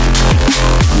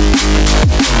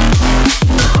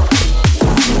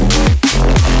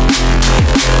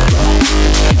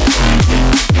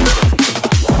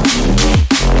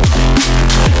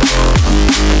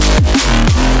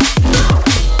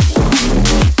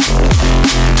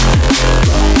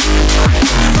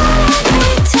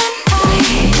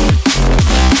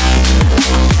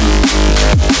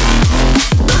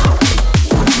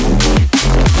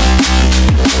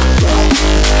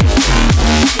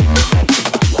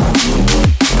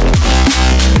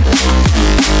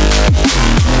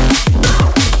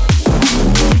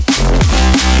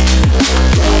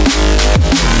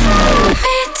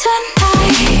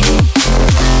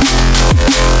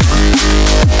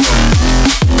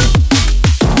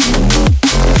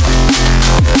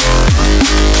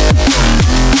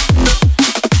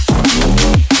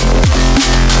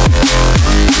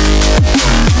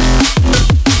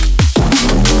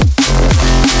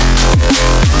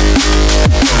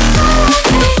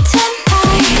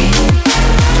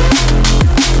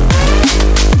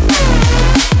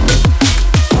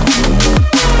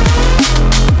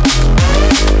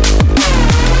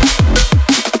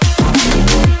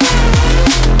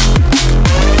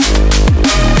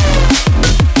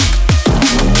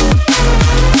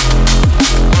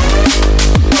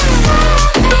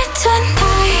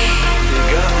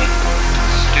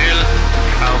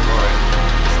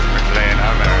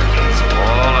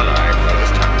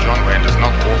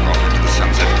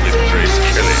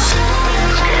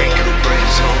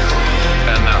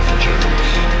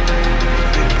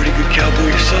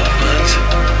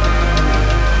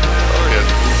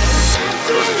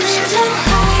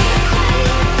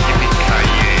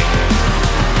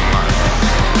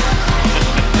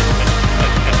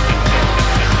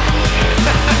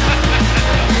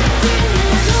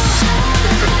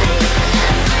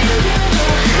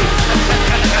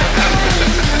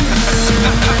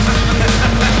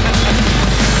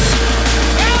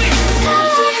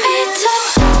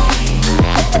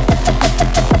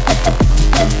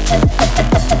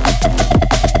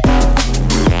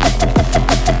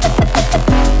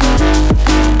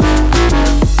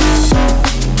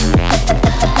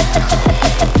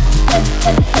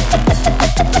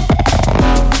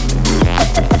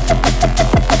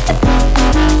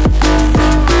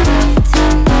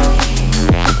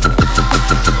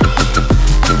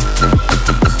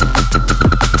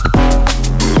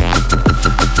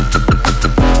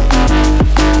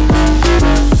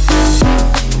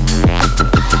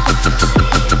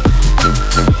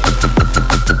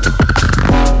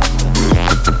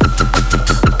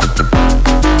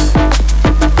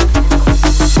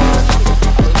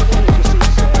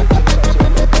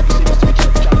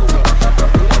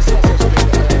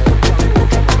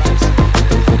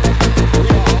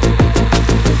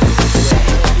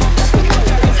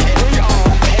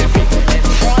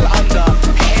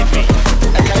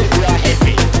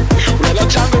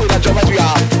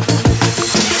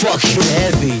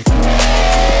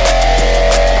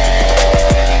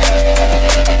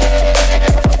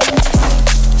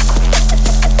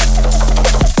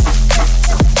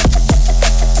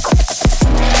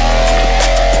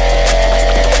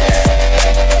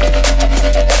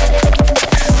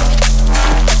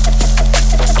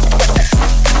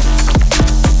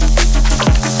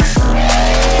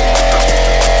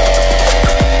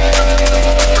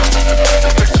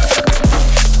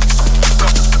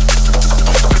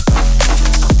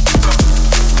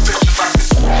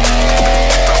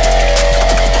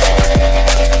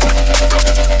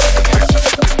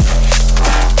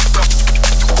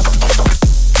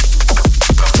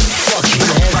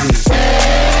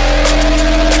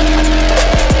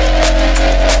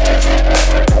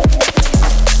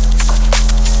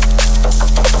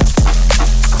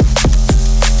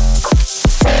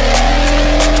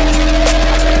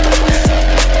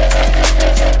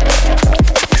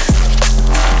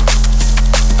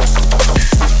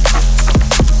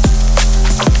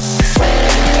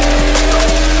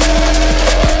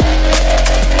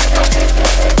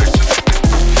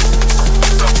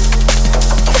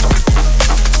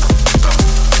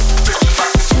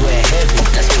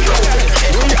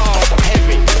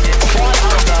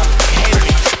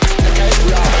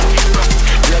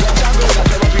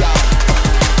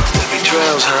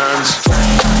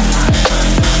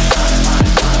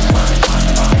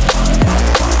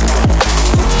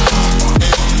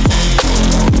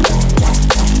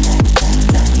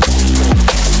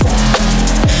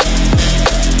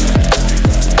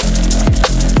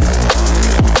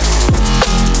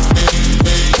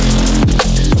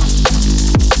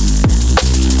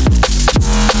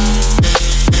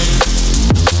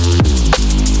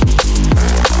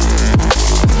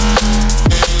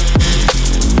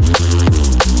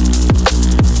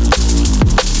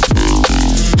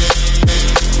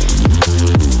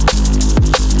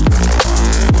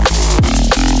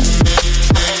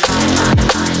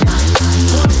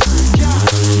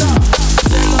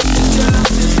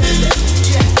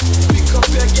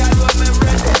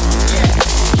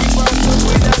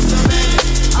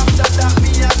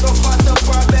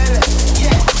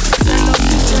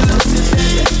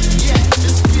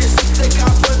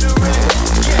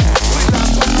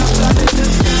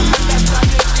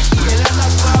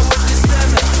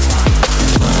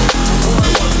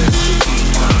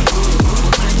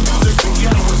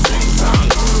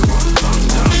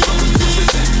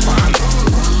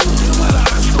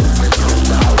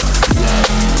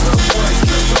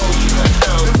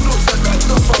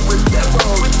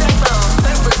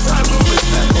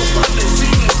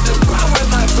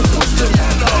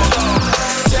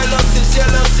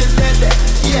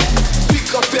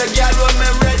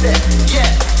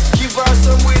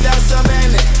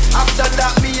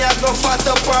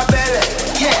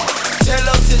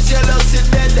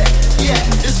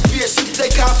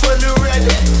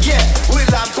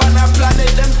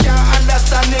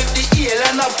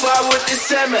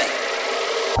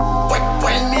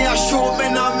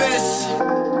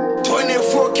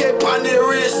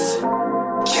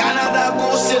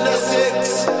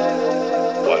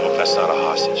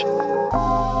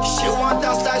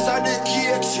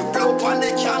 she blow on the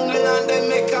jungle and they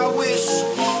make a wish.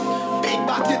 Big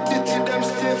body titty them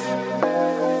stiff.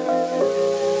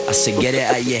 I said get it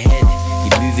out your head,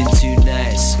 you're moving too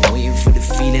nice. I'm waiting for the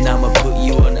feeling, I'ma put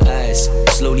you on ice.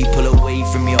 Slowly pull away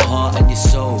from your heart and your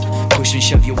soul. Push and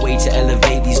shove your way to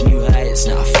elevate these new heights.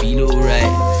 Now I feel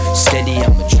alright, steady,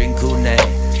 I'ma drink all night.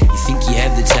 You think you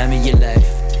have the time of your life.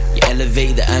 You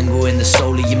elevate the angle and the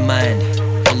soul of your mind.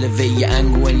 Elevate your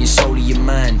angle and your soul of your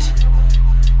mind.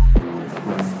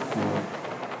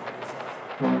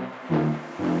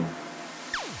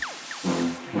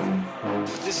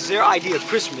 This is their idea of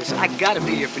Christmas. I gotta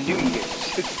be here for New Year's.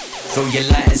 Throw your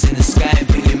lighters in the sky and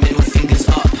put your middle fingers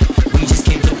up. We just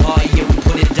came to party, yeah, we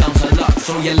put it down to luck.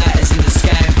 Throw your lighters in the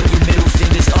sky and put your middle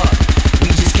fingers up. We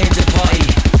just came to party,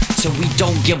 so we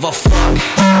don't give a fuck.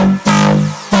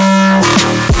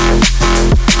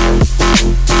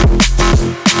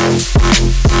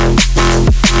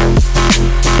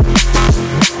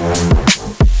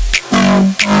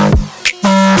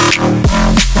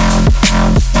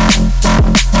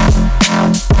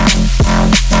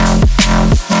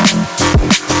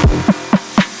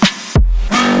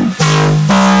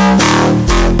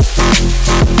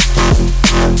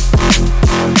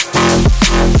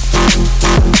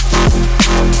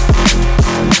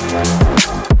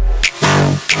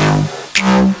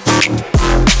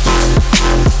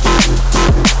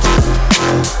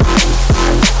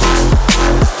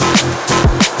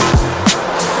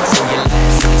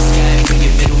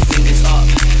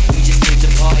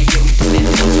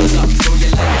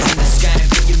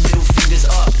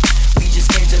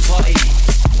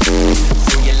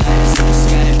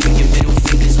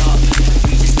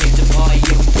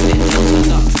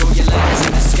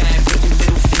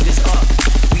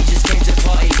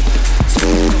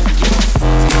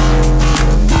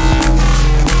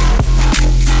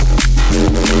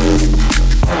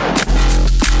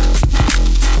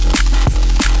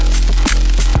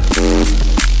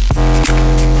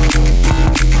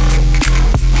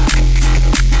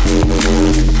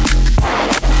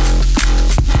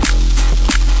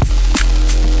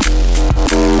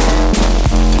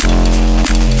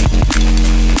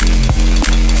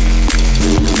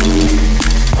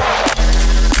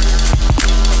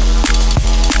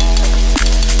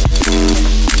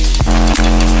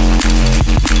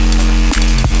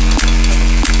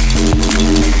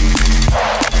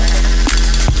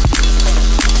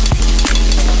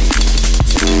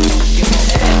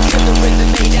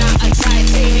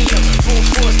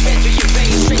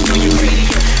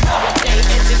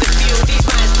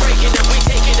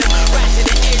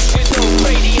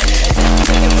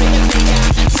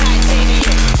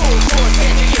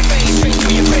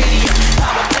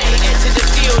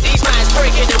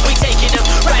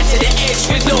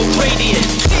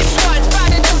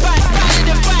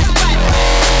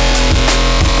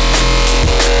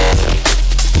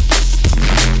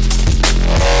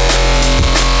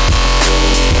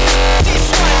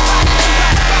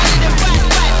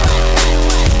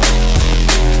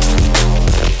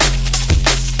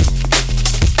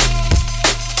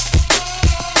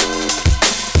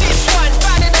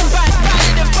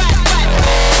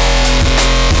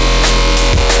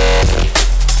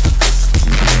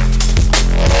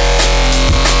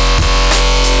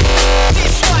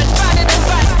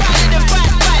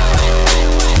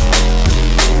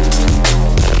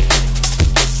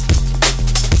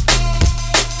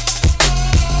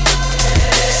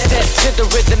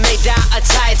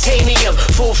 titanium.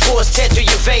 Full force, tear through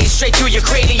your veins, straight through your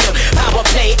cranium. Power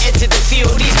play, enter the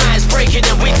field, these minds breaking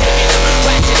them. We taking them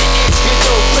right to the edge with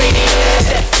no radium.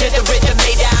 Step to the rhythm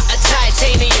made out of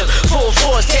titanium. Full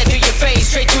force, tear through your veins,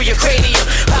 straight through your cranium.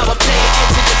 Power play,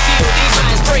 enter the field, these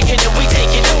minds breaking them. We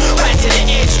taking them right to the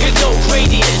edge with no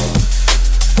radium.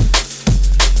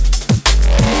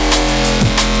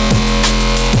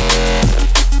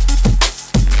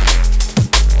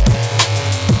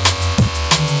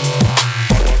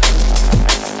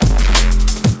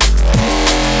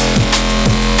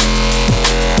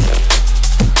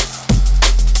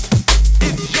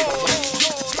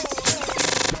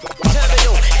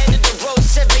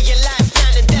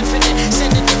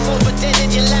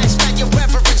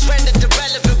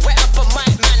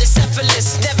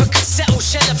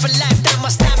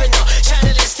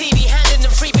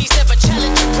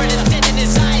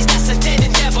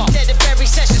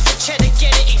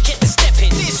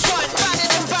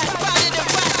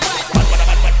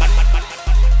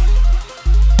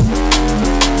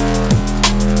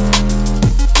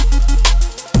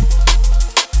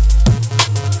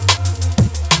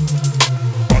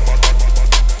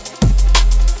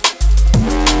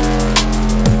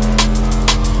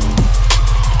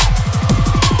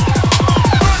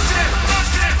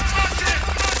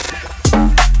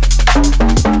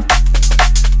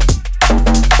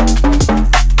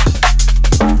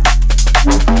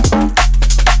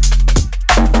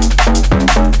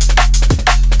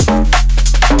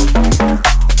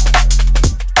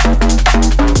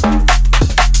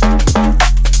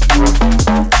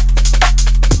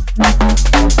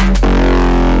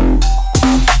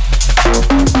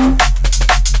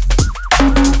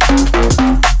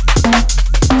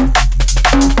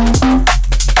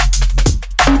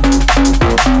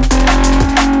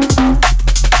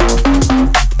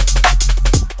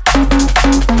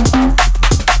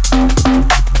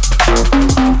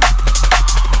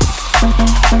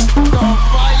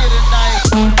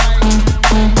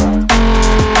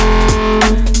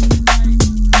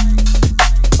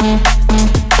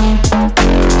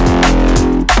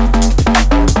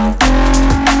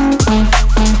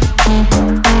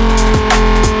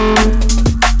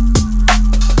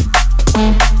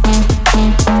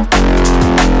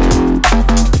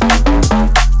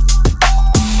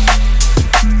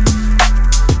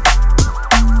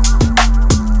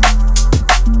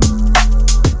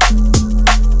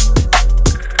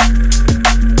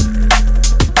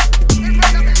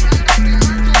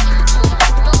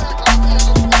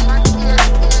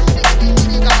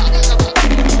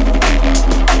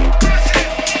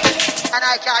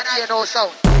 I can't hear no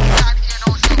sound.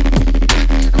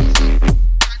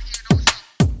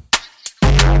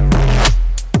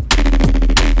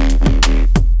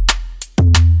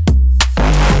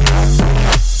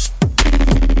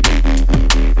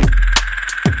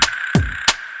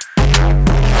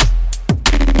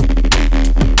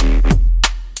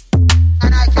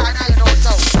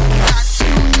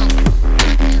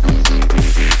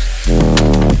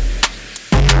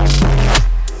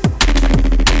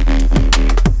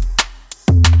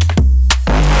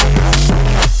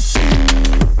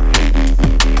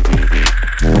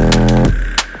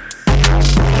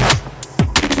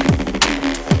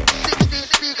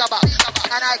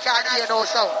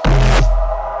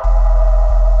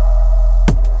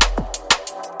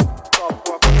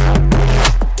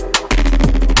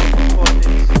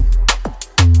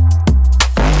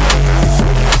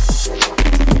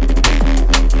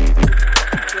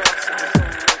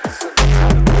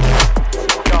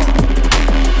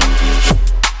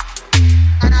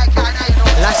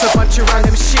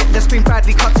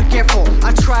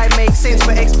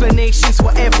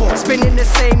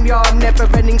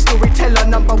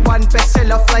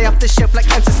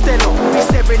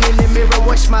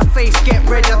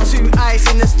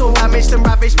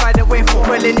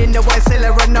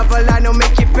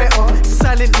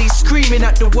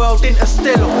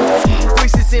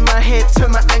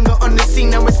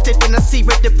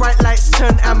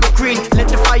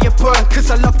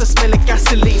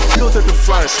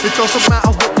 It doesn't matter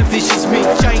what divisions mean.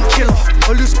 Giant killer,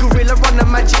 or loose gorilla on a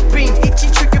magic beam. Itchy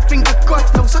trigger finger, God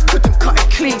knows I couldn't cut it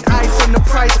clean. Eyes on the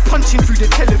prize, punching through the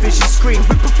television screen.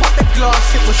 Rip apart the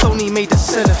glass, it was only made of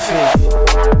cellophane.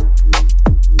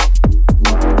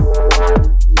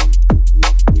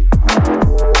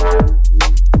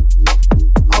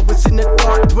 I was in the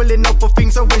dark, dwelling over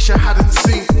things I wish I hadn't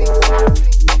seen.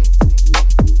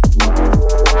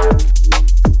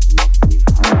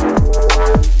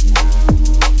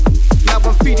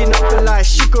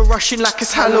 Sugar rushing like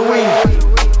it's Halloween.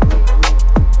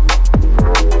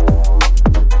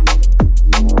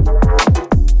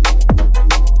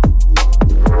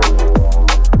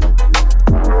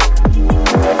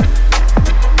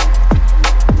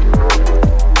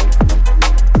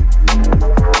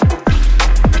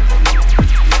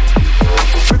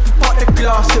 Rip apart the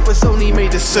glass, it was only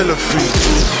made of cellophane.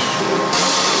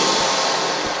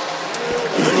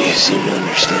 None of you seem to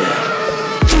understand.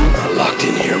 I'm locked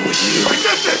in here with you.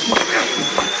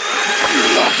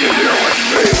 You're locked in here with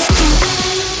me.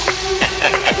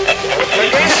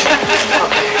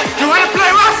 You wanna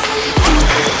play rough?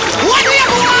 What do you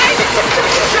want?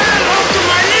 Say hello to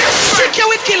my ears. Trick you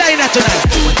with killer in that tonight.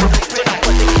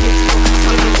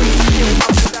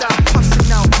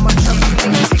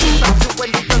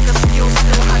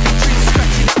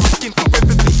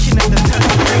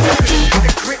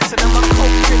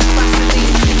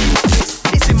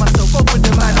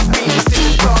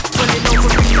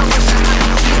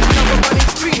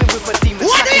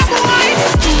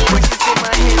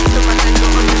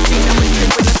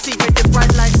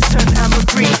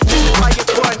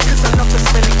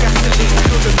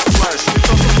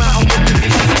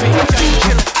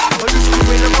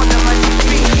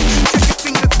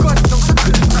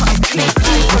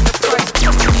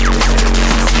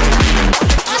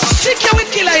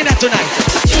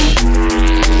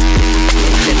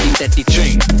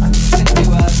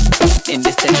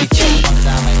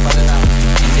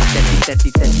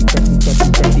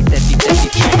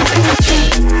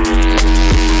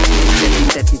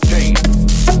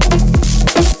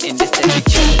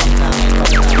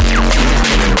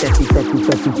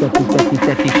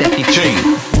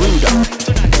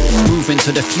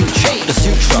 To the future, the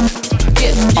sutra,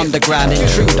 underground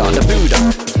intruder, the Buddha.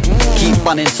 Keep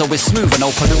running so we're smoother, no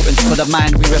pollutants for the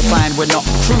mind we refine, we're not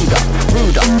cruder,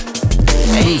 ruder.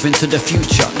 Moving to the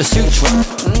future, the sutra,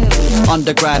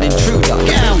 underground intruder, the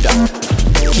Buddha.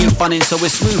 Keep running so we're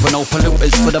smoother, no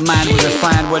pollutants for the mind we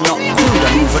refine, we're not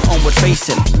cruder. Moving onward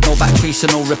facing, no back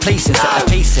tracing or replacing, set a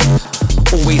pacing.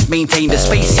 Always maintain the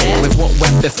spacing with what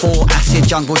went before, acid,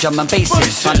 jungle, drum and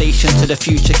basses. Foundation to the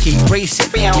future, keep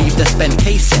racing. Leave the spent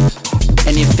casing.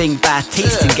 Anything bad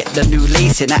tasting, get the new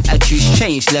lacing. Attitudes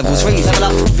change, levels raising.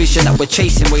 Vision that we're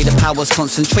chasing, way the power's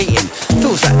concentrating.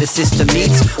 Feels like the system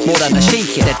needs more than a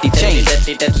shaking. Deadly chain.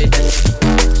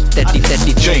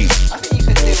 Deadly chain.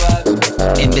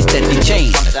 In this deadly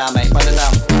chain.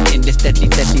 In this deadly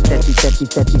chain.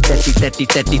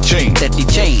 Deadly chain. Deadly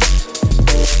chain.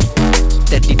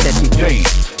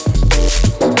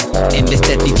 In this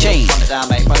deadly chain.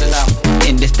 In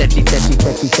in this deadly change.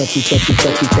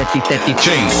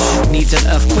 Needs an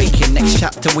earthquaking, next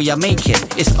chapter we are making.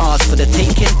 It's ours for the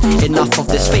taking, enough of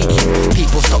this faking.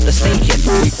 People stop the staking,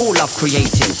 we all love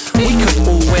creating. We could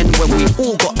all win when we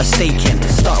all got a stake in.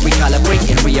 Start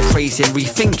recalibrating, reappraising,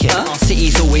 rethinking.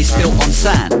 City's always built on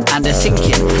sand and they're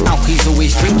sinking. Alky's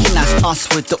always drinking, that's us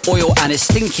with the oil and it's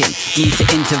stinking. Need to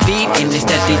intervene in this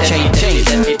deadly chain.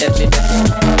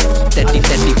 Deadly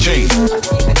chain.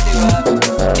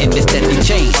 In this deadly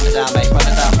chain.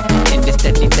 In this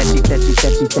deadly chain. Deadly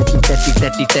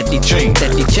chain.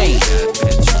 Deadly chain.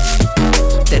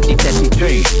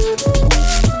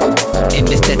 In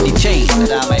this deadly chain.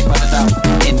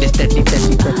 In this deadly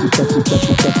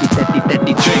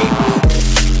chain.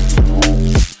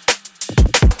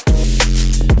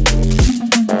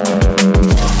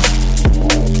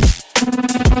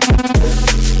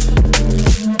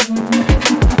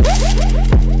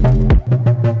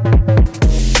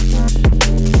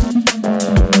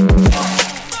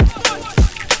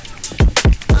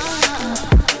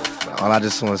 I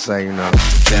just want to say, you know,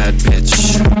 bad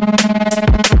bitch.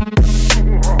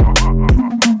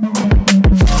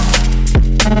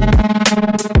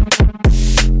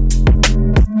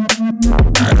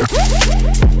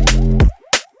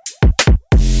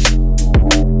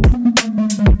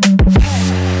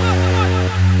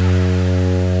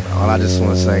 all I just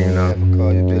want to say, you know,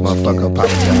 motherfucker,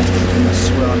 apologize. I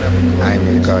swear I'll never call I ain't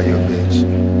mean to call you a bitch.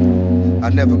 I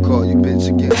never call you bitch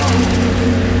again.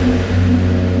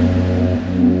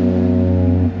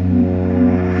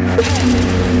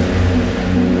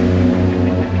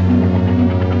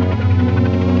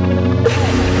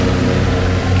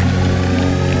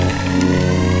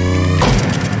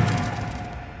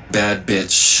 Bad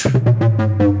bitch.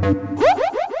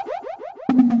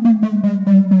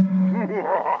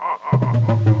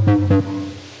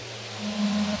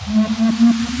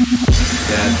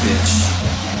 Bad bitch.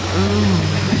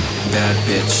 Bad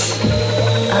bitch.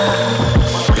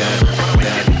 Bad.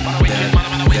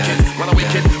 Man a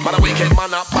wicked, man a wicked,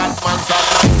 man a bad man. Stop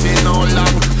nothing no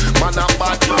long. Man a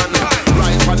bad man.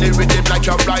 Ride on the rhythm like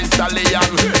a rice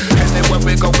stallion. Anywhere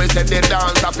we go, we say they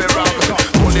dance up a rock.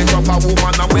 Pull it up a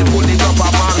woman and we pull it up a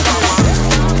man.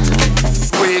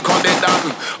 We call it down.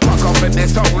 Back up in the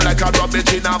sound like a rubbish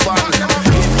in a van.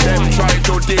 If them try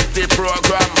to dig the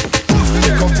program,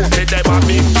 they come put it them a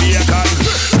big bacon.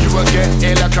 You will get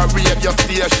ill like a radio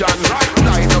station.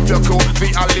 Line up your crew for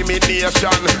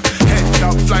elimination. Head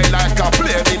up fly like a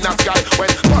plane in the sky. When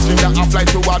passing that I fly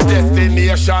to a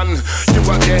destination. You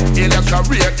will get ill like a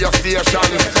radio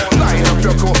station. Line up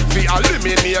your crew for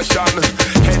elimination.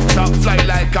 Head up fly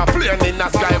like a plane in the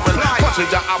sky. When passing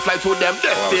that I fly to them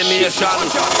destination.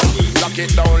 Lock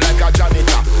it down like a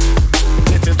janitor.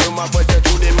 Listen to my voice to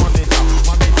the monitor.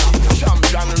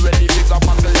 Champion ready to go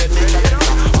battle any challenger.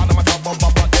 And I'm a top of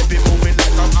they be moving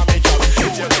like an amateur.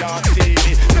 If you can't see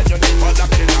me, then you need for the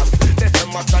killers. There's a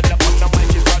master that on the mic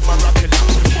is bad man rocking up.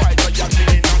 Why do you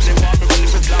feeling on the bar, me will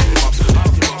if it's slap him up.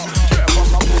 Straight up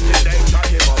a pussy, then tag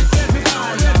him up.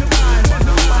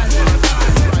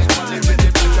 Right on the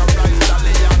rhythm like a rice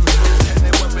stallion.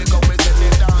 Anywhere we go, we set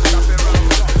it down, tap it round.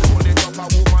 Pull it up a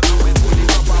woman and we pull it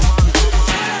up a man. We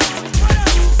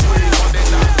got it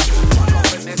down. Man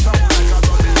up in the sound like a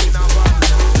rubbish in a van.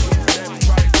 Them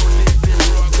try to leave the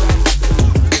program.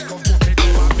 They come put it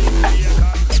in a big bacon.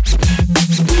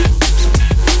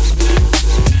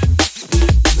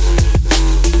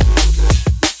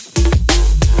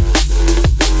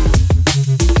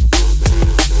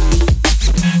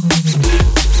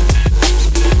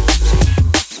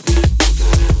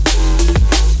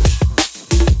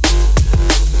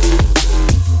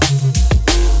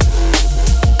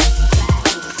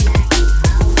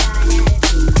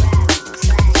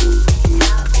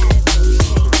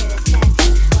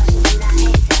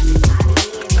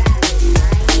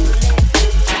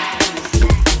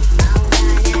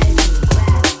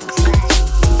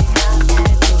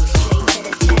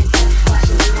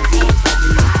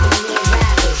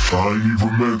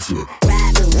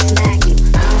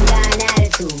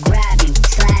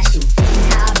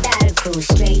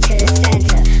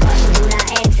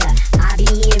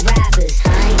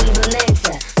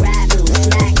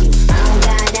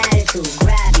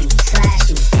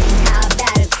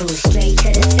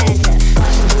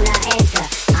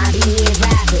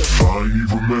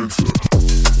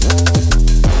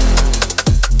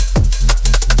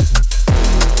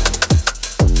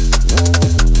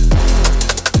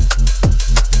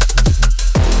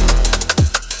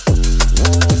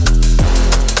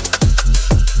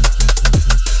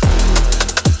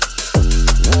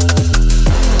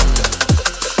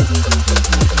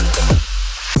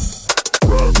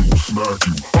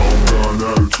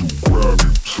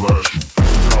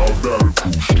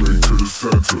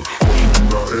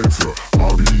 Hexa.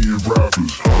 I'll be eating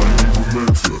rappers, I ain't even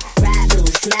meant to. Grab you,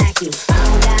 smack you, I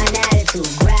don't got an attitude.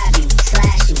 Grab you,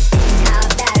 slash you, this is how I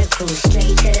battle crew.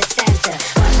 Straight to the center,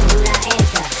 question do not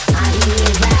answer. I'll be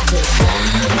eating rappers,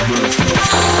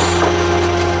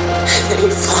 They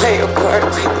fly apart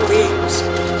like leaves.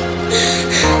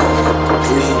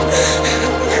 Dream.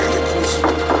 Miracles.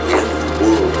 The end of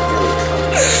the world.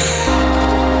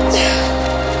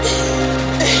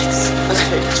 It's like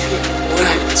a dream.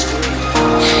 Right.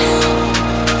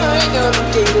 I know I'm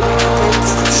dating. I'm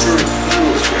sure it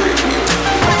feels very real.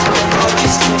 I'll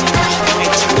just keep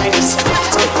trying to stop.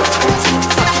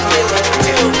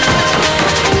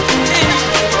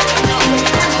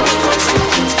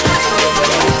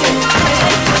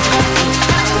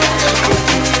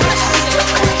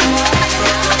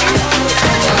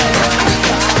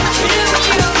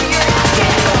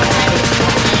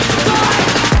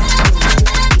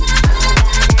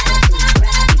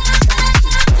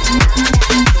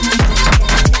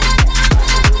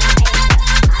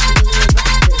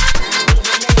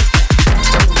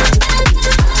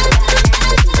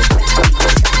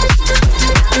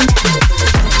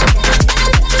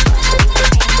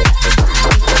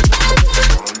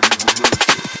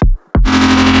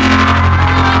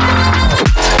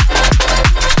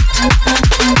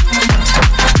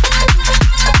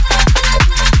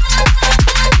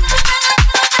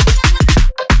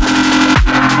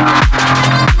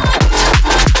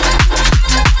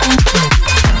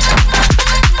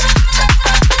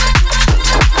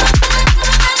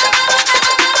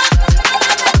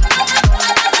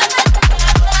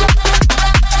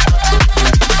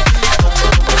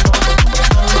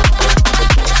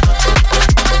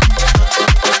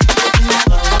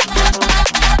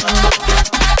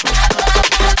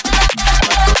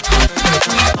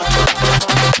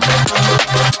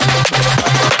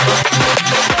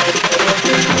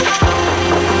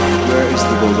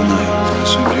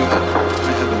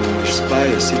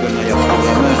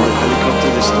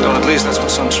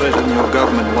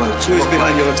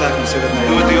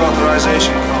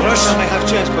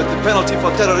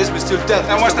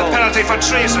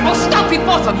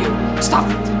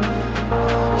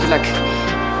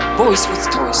 Boys with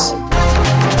toys.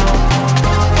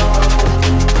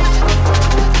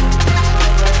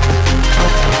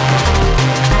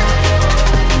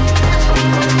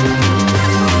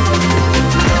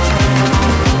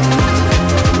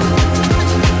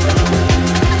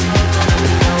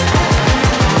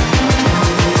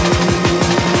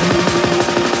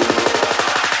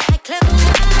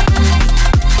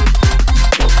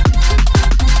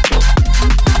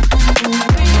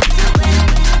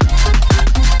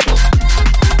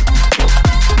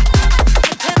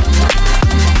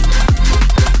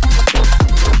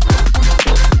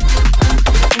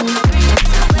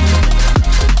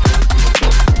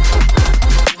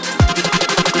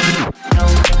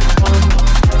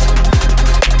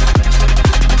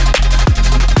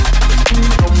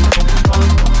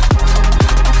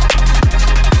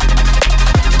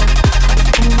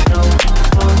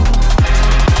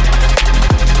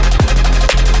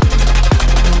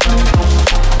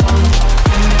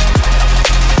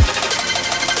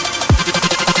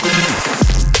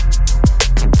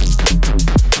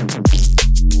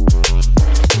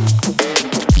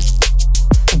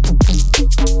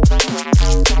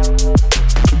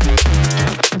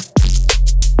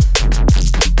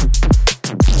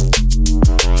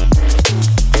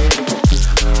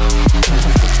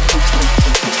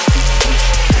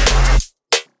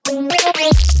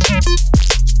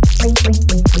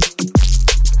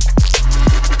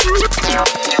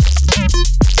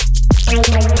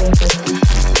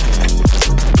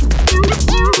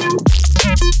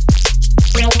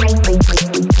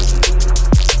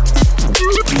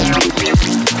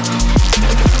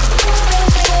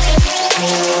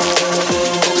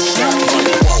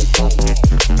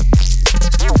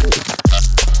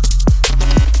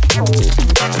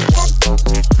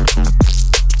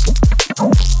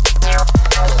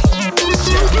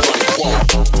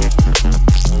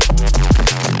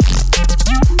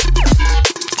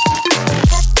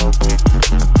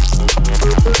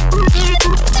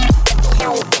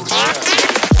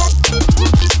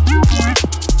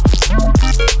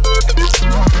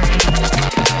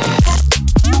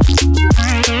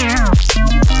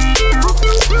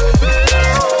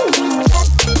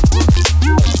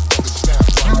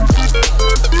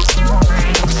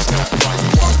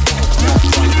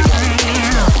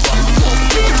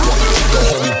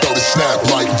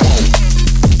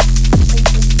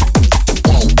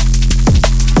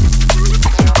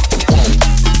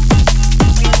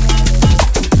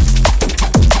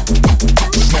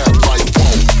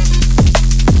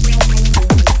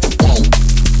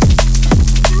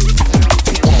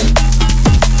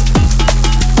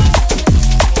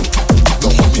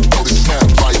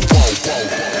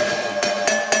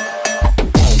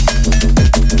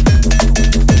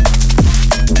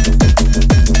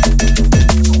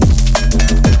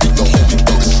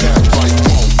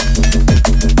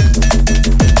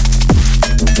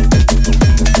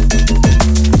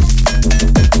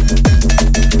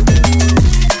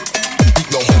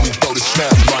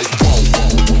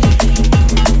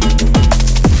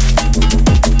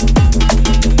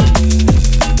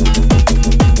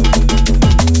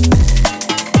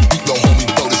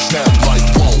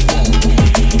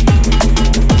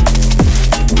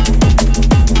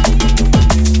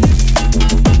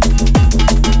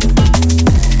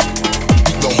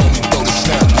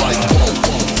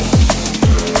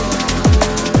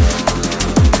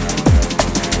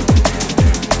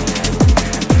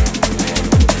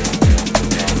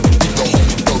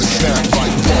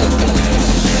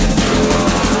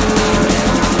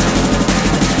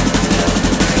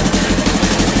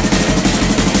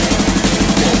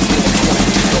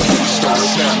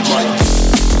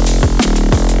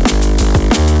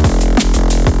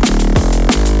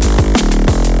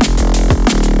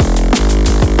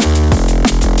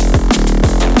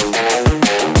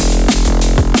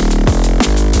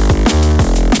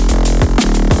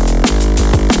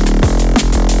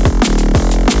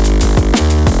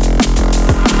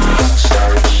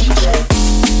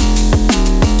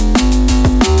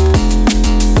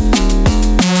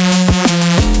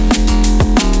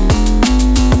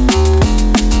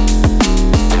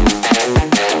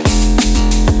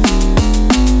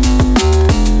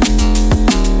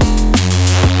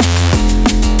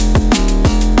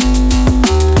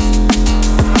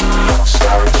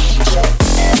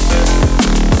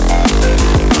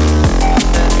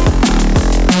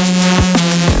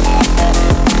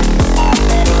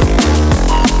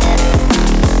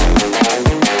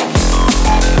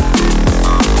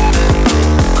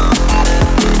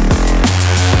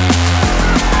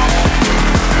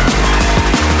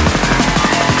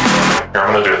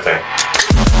 of thing.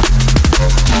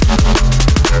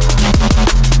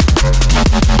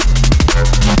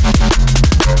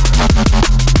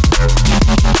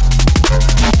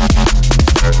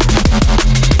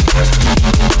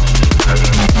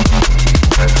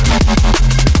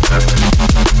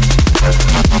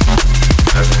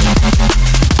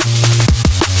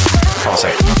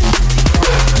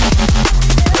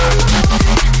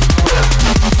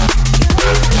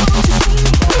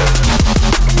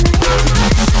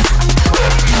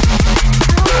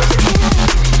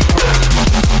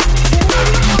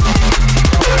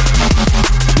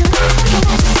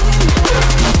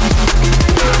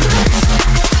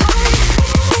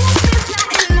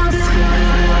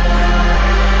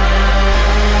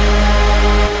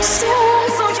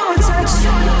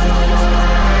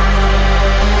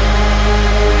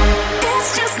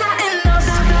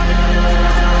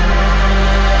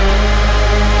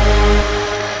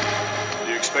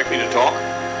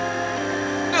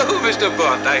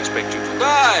 I expect you to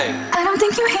die. I don't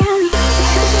think you hear me.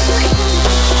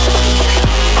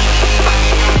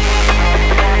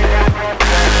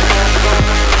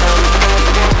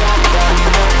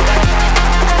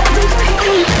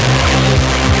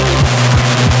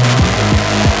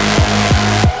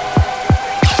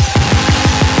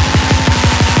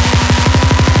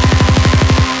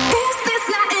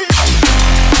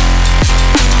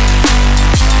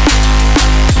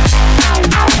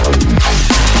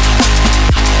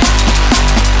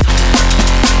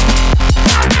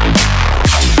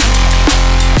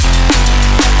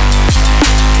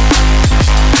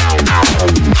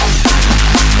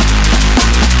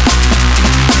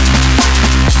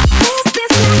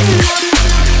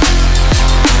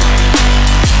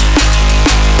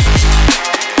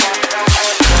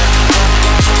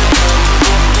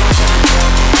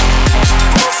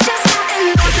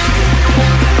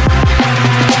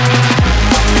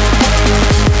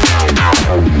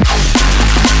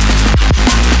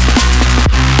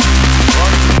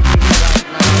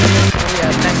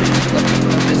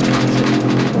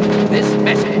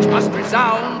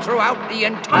 The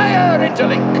entire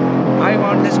interlink. I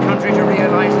want this country to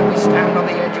realize that we stand on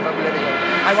the edge of oblivion.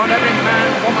 I want every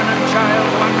man, woman, and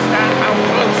child to understand how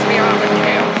close we are to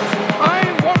chaos. I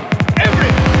want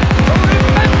everyone to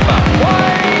remember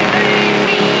why they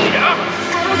need us.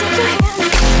 I don't think you hear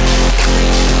me.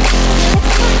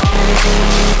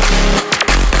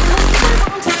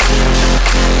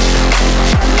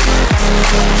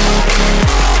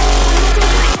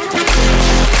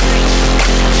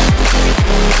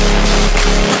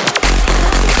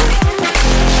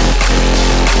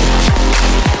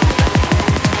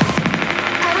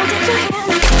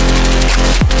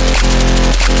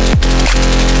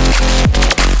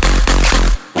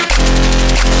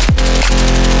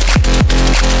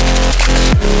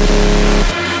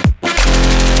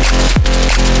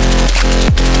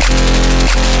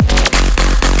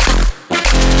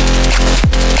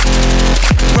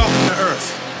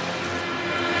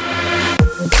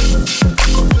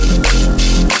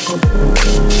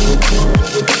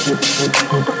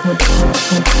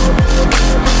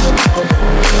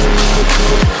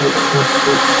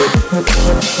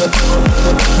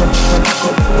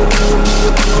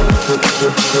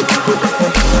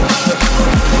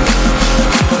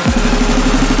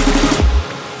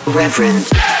 Reverend.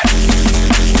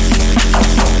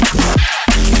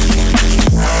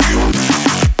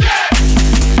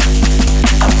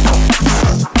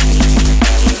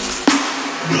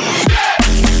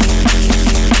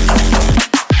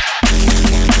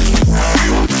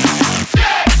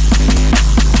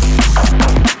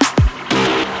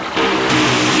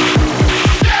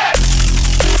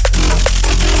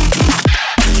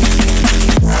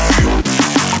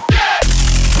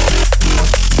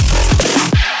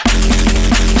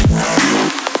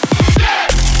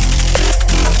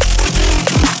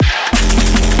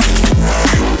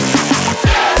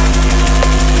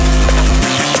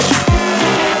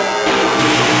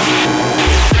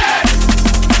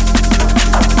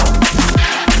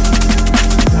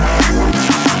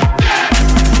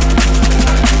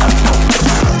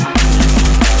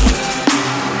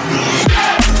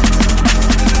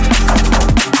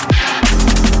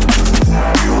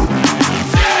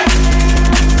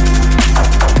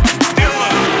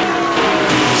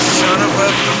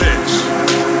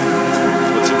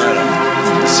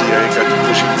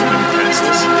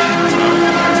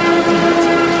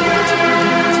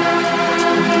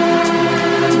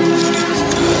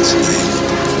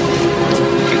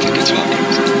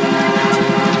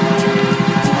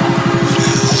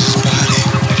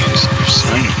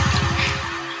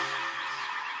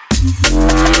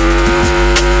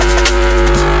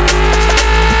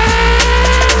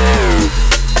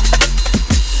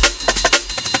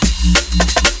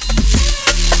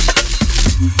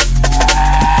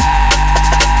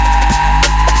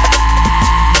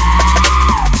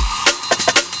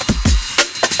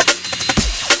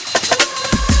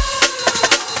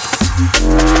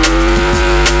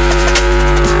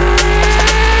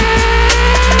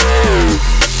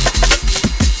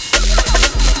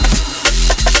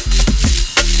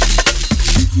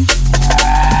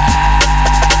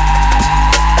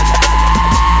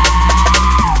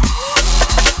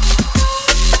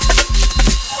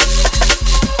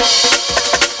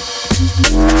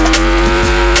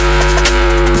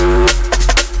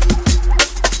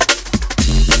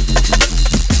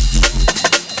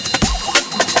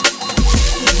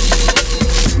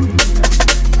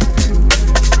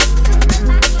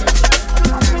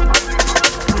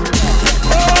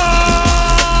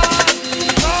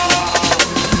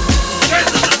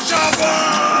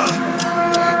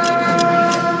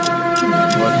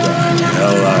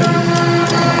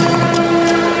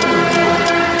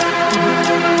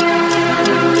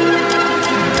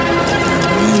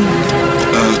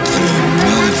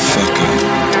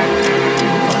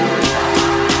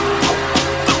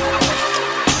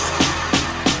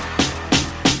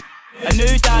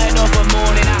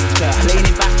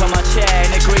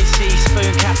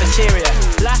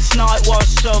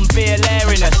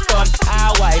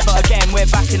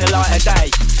 seen the light of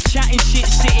day. Chatting shit,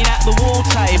 sitting at the wall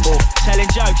table, telling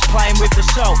jokes, playing with the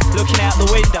salt, looking out the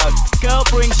window. Girl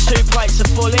brings 2 plates of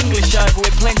full English over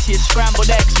with plenty of scrambled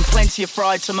eggs and plenty of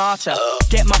fried tomato.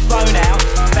 Get my phone out,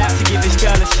 about to give this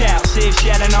girl a shout, see if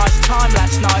she had a nice time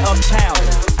last night uptown.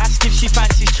 Ask if she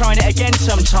fancies trying it again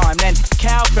sometime, then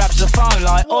Cal grabs the phone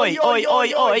like, oi, oi, oi,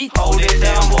 oi. Hold it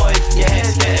down, boy, your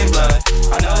head's getting blurred.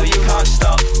 I know you can't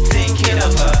stop thinking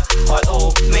of her. By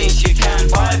all means you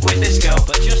can vibe with this girl,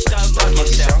 but just don't mug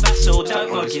yourself, that's all,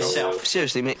 don't mug yourself.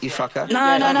 Seriously, mate, you fucker.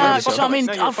 No, do you know what I mean?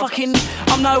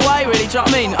 I'm no way really, do you know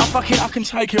what I mean? I can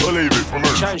take it or leave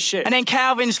it. Chat shit. And then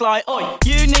Calvin's like, oi,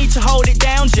 you need to hold it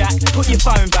down, Jack, put your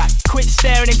phone back, quit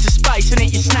staring into space and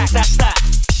eat your snack, that's that.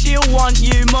 She'll want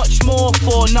you much more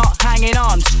for not hanging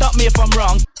on. Stop me if I'm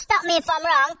wrong. Stop me if I'm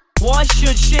wrong. Why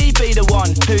should she be the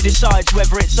one who decides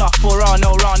whether it's off or on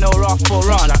or on or off or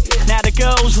on? Now the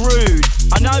girl's rude,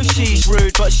 I know she's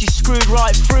rude, but she's screwed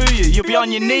right through you. You'll be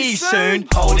on your knees soon.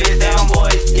 Hold it down,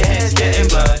 boy, your head's getting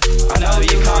blurred. I know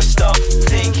you can't stop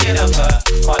thinking of her.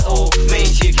 By all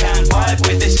means you can vibe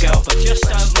with this girl, but just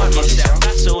don't mug yourself,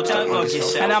 that's all, don't mug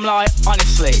yourself. And I'm like,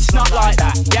 honestly, it's not like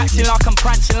that. You're acting like I'm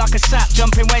prancing like a sap,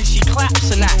 jumping when she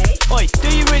claps and that. Oi, do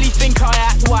you really think I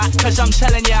act whack? Cause I'm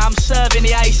telling you, I'm serving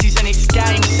the aces and it's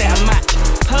game, set and match.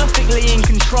 Perfectly in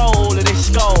control of this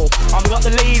goal. I've got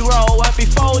the lead role, won't be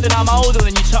folded, I'm older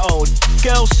than you told.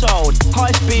 Girl sold,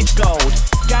 highest bid's gold.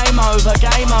 Game over,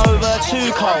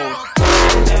 too cold.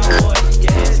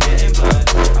 Yeah, it's getting blurred.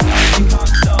 I know you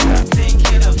can't stop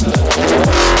thinking of her.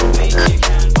 Means you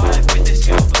can vibe with this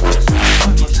girl, but just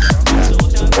fuck yourself, that's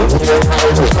all, don't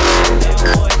fuck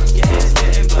yourself. Yeah, it's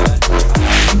getting blurred. I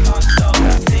know you can't stop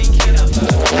thinking of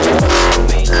her.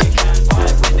 Means you can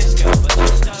vibe with this girl, but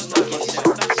just don't fuck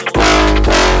yourself, that's all.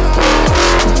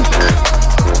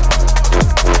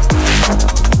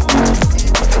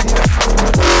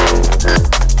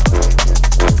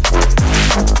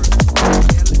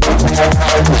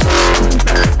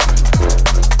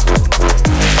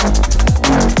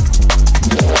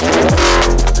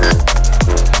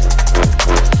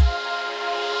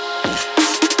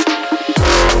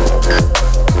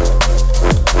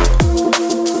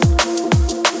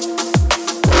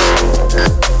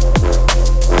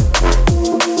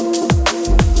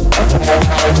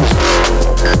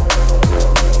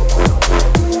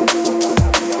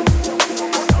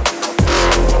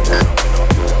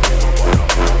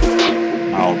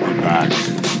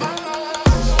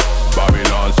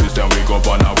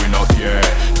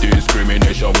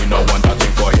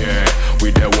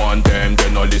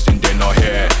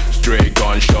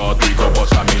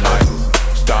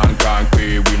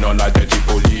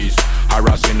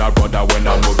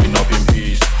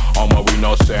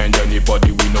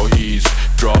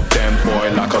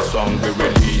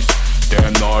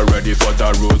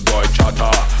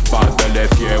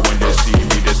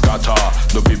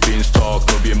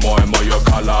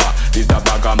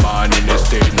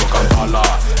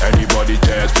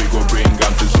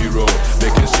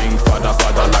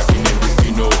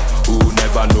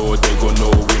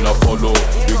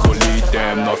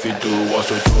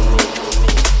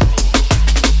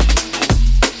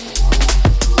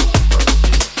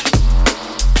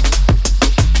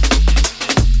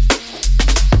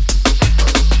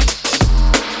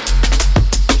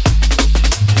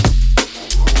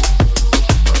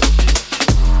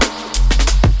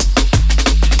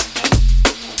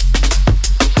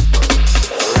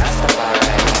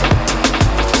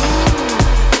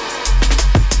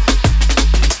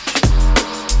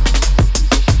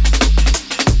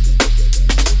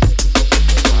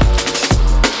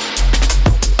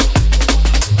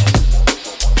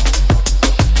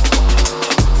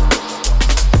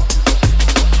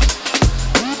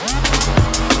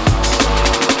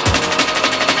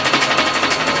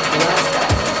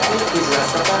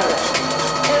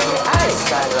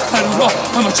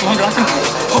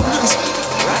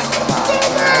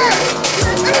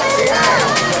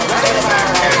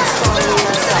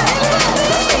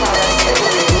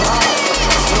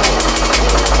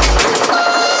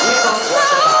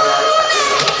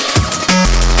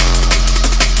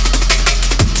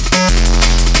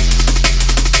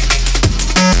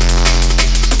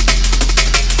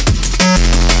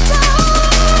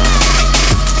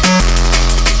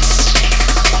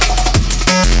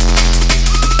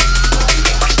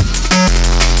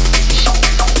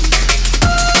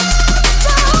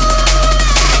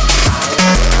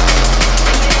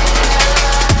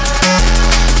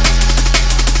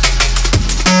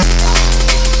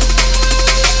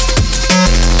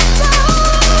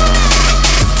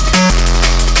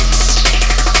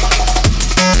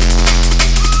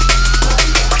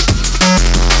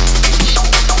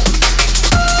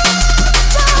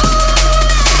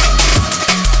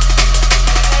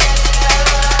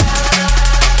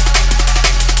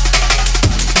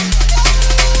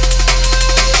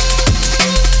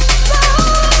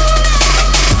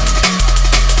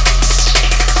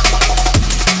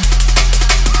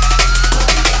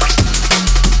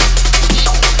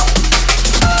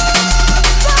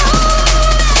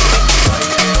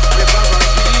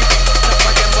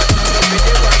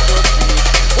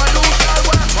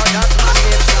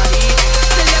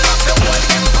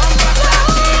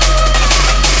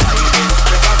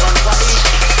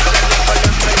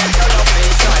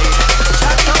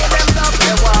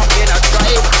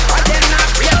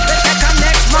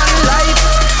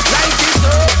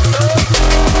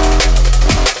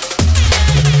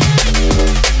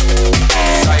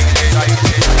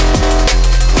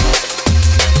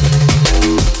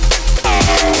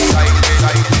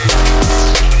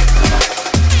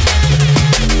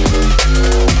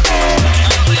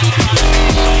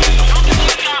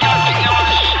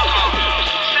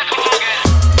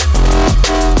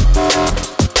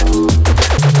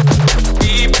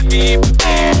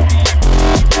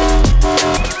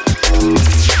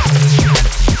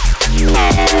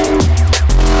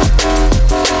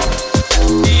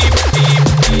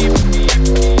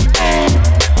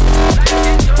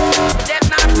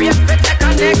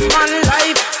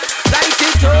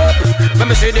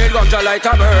 the ganja light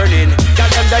a burning. Tell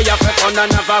them they have fun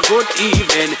and have a good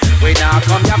evening. We now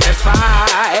come here to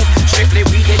fight. Strictly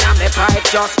weeding on the pipe,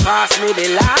 just pass me the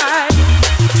light.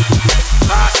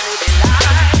 Pass me the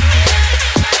light.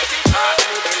 Pass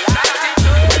me the light.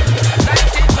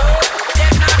 Light it up.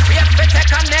 Them not wait to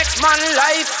take a next man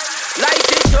life. Light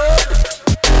it up.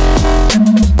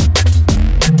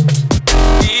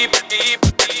 Deep, deep,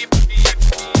 deep, deep,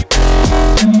 deep.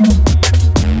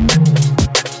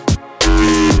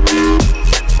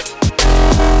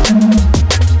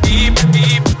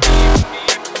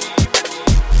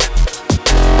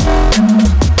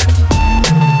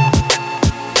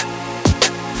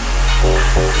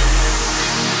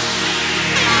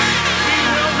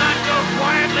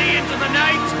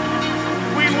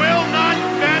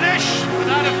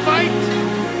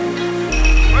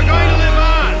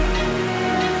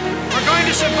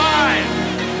 Survive.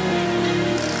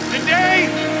 Today,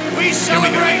 we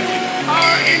celebrate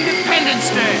our Independence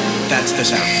Day. That's the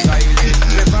sound.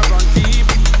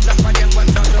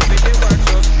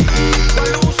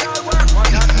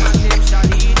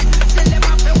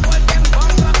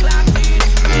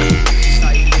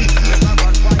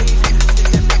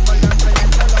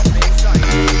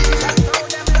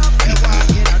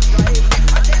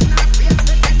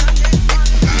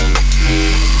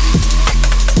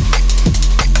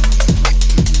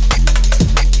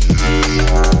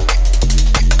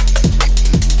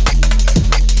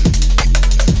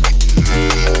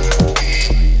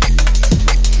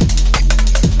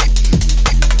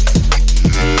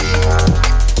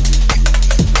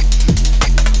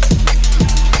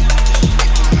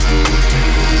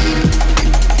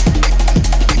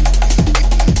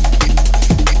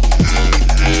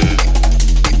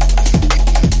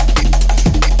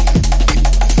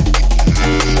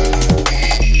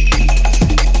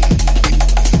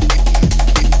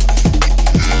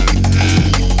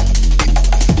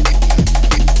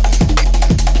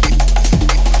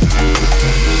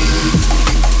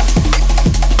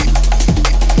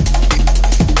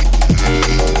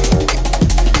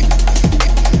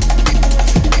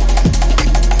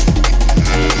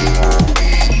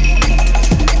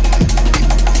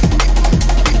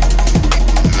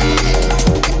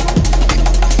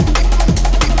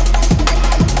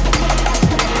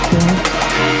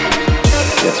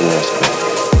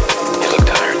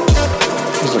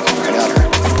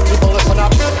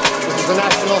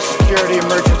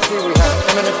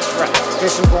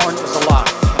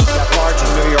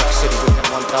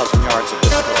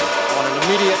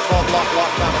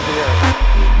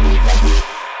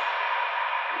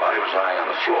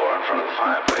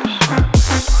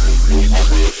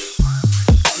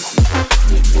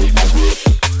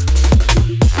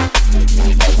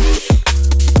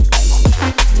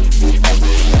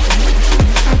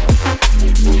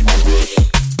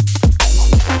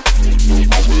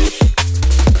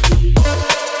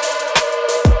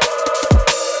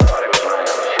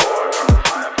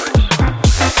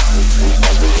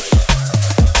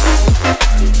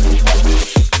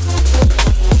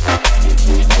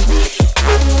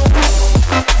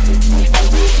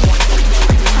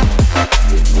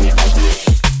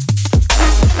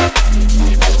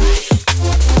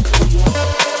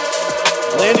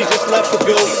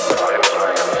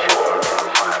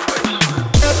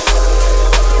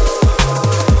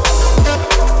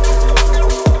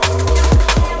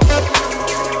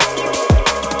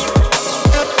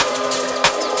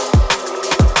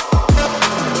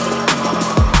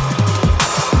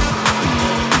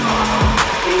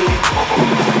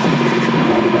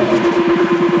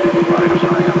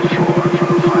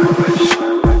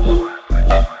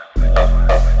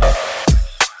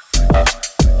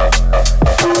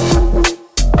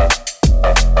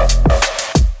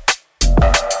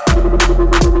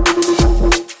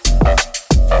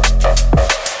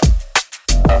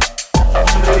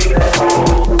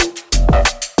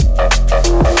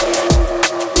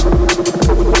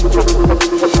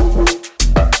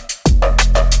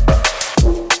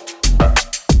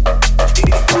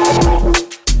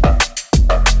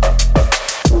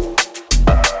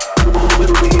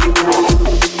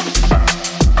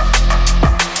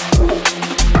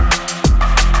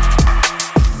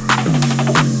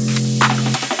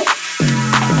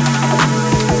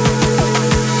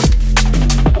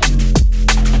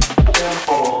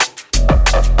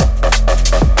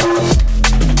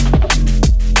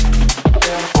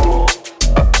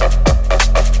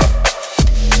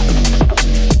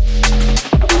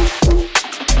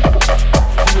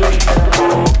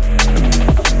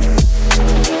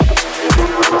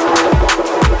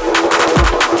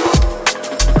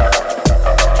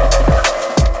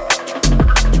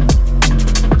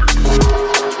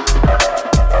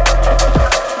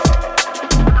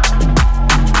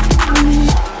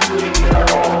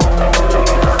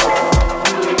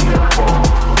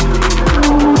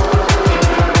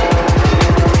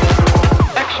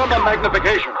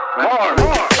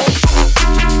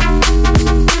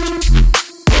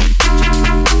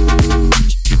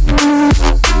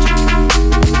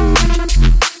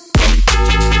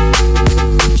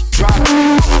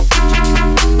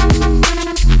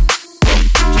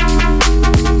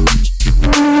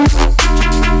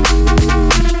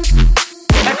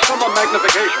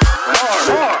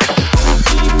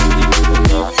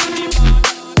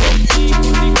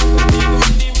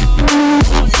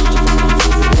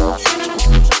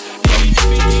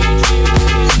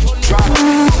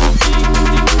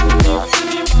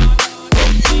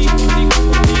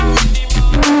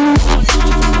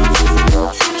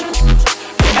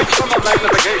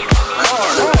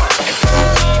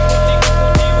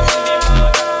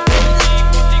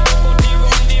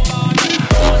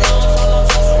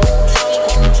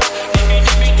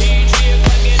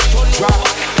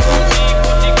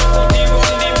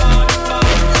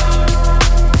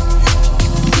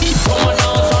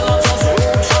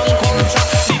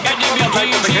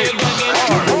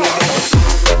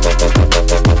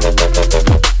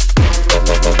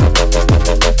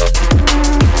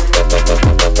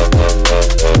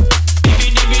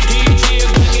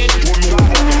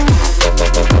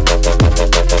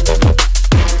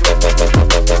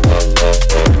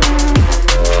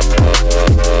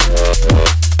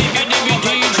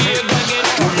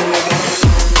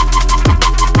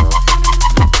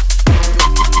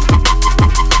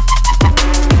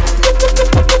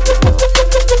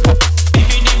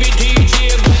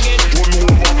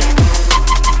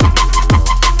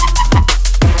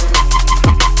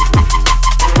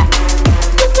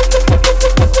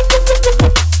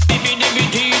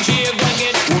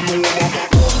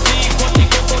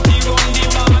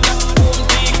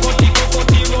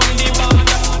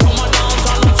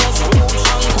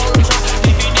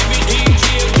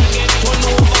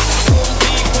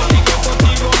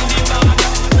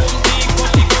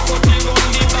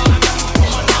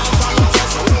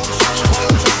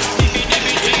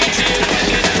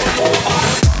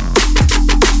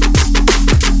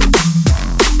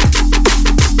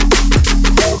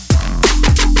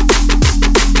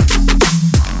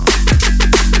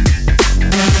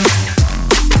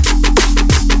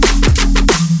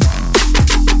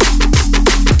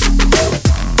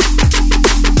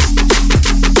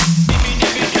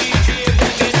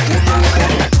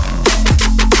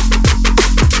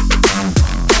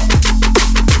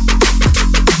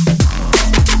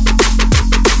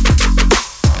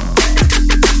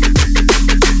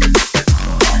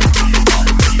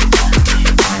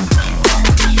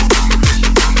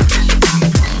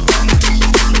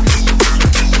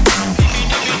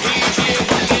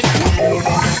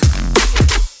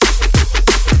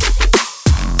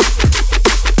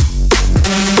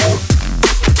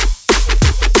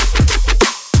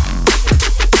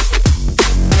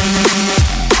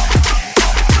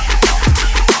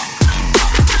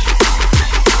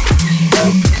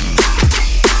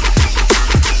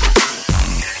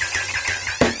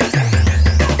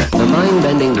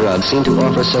 drugs seem to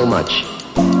offer so much,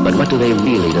 but what do they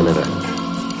really deliver?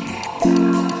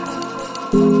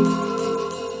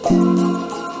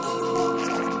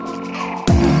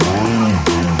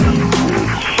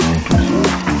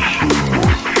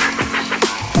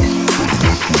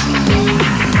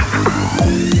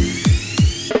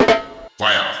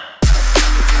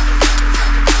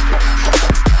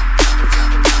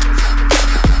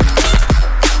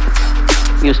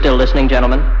 You still listening,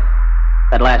 gentlemen?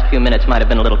 That last few minutes might have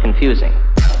been a little confusing.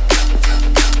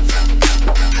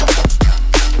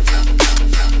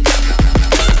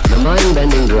 The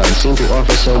mind-bending drugs seem to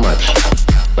offer so much,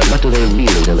 but what do they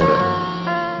really deliver?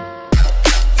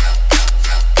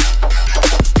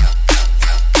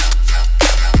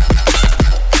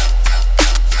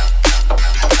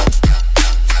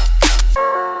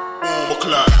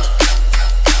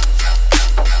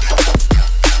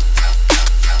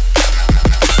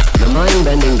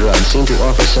 Mind-bending drugs seem to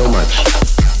offer so much,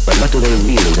 but what do they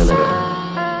really deliver?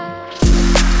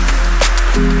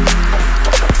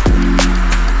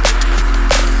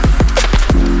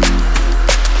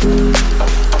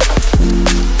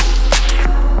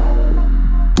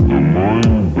 The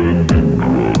mind-bending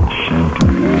drugs seem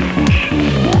to offer so much,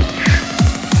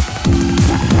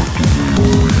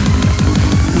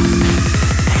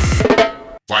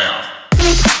 Fire.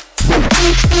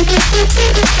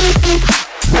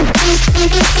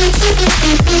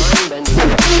 Mind-bending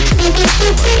drugs seem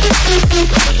to offer so much,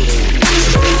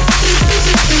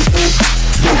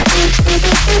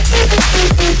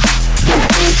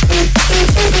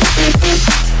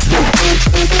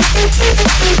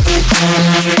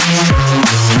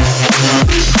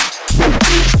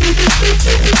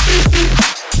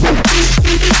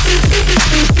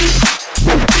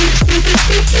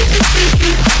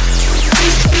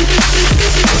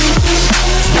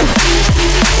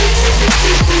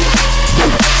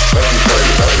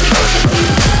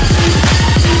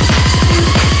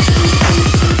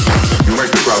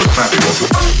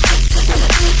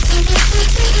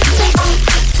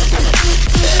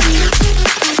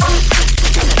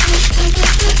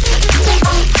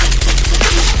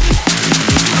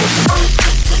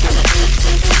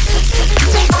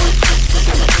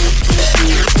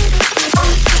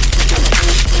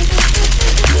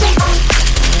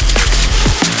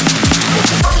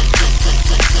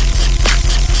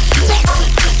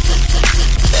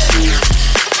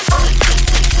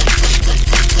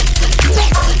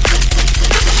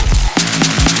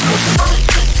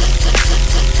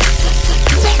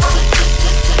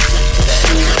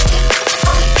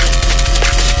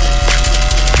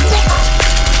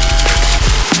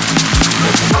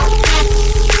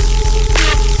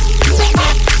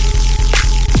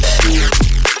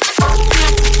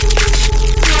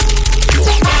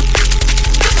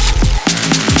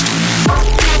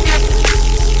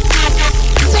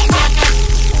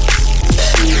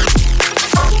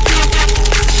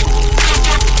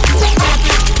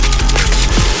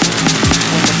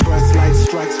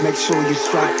 sure you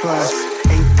strike first.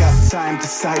 Ain't got time to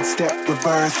sidestep,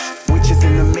 reverse. Witches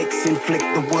in the mix, inflict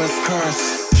the worst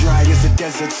curse. Dry as a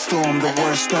desert storm, the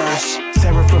worst thirst.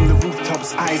 Terror from the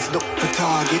rooftops, eyes look for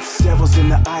targets. Devils in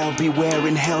the aisle, beware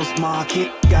in hell's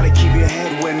market. Gotta keep your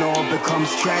head when all becomes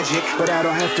tragic. But I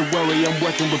don't have to worry, I'm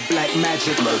working with black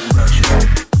magic. Black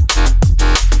magic.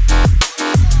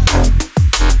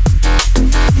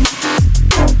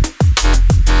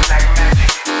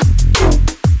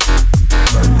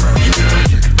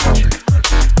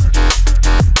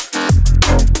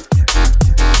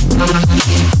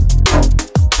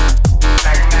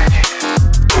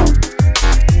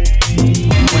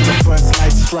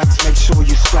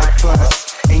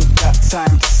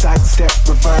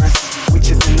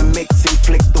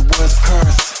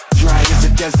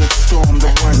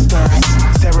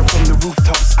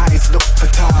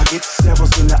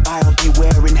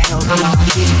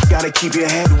 Keep your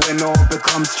head when all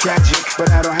becomes tragic.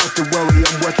 But I don't have to worry,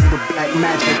 I'm working with black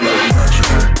magic. Black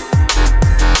magic.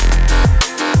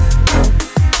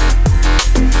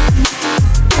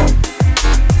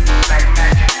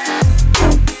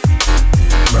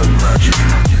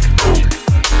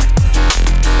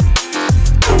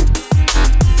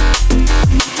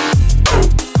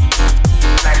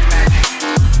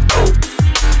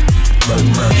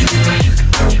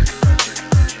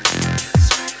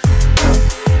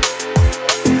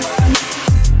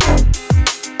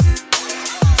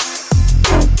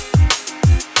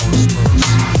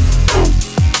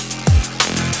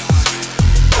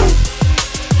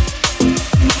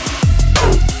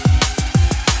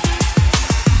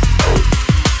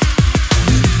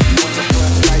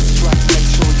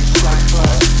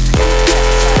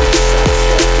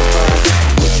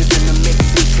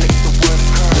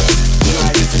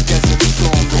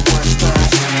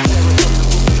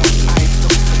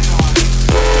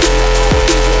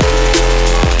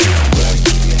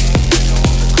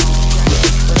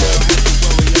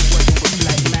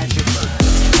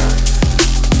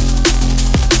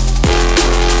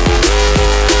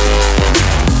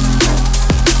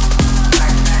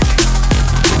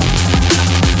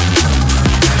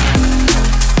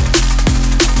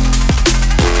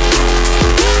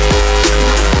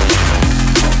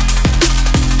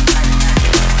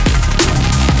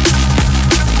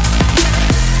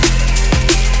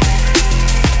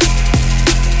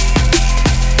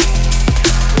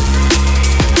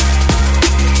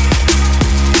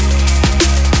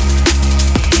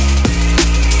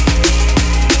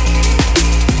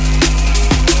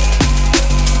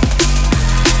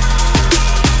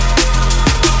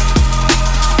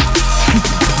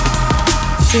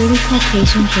 Silly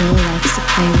Caucasian girl likes to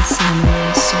play with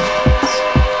samurai swords.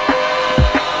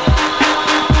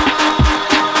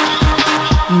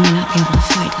 You may not be able to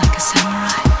fight like a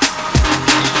samurai,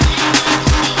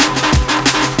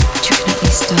 but you can at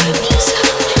least style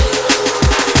yourself.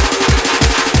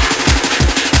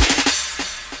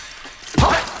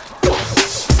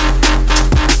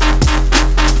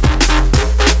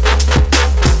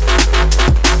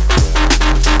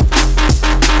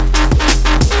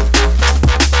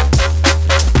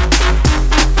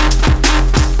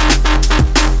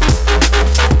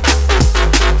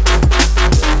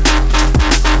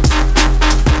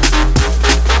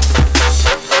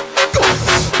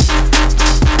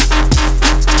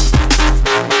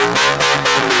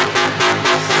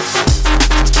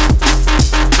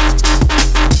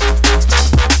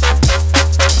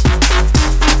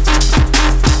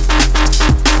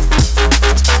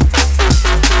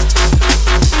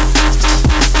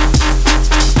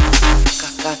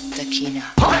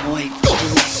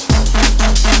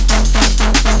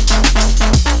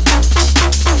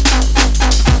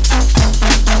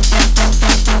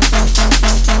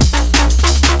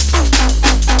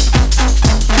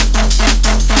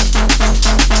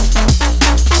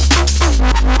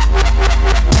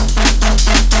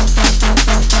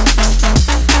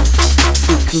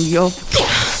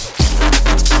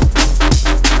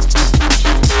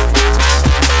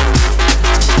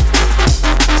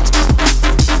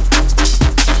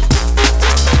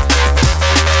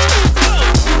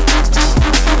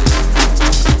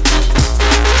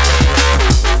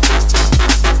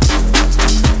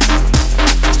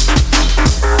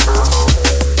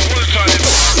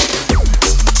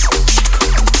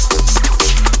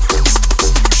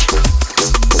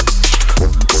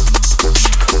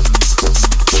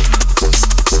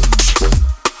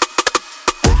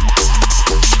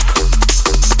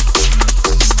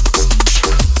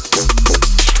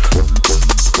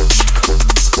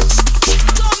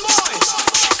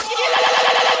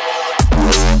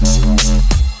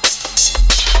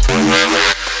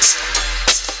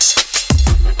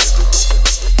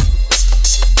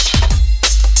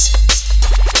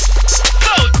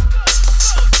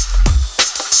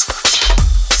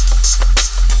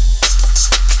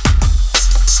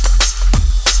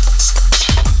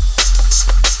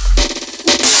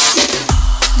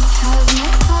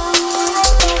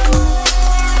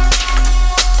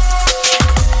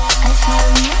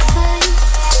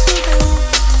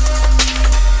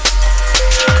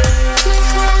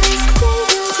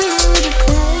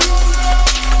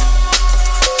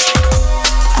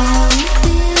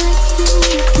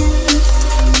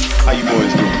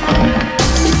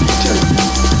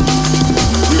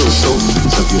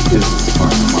 business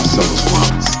partner, Marcellus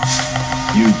Wallace.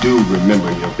 You do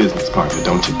remember your business partner,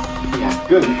 don't you? Yeah,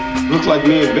 good. Looks like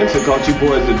me and Vincent caught you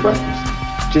boys at breakfast.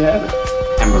 What you having?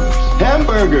 Hamburgers.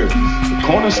 Hamburgers! The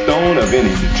cornerstone of any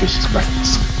nutritious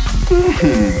breakfast.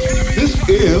 This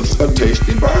is a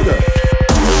tasty burger.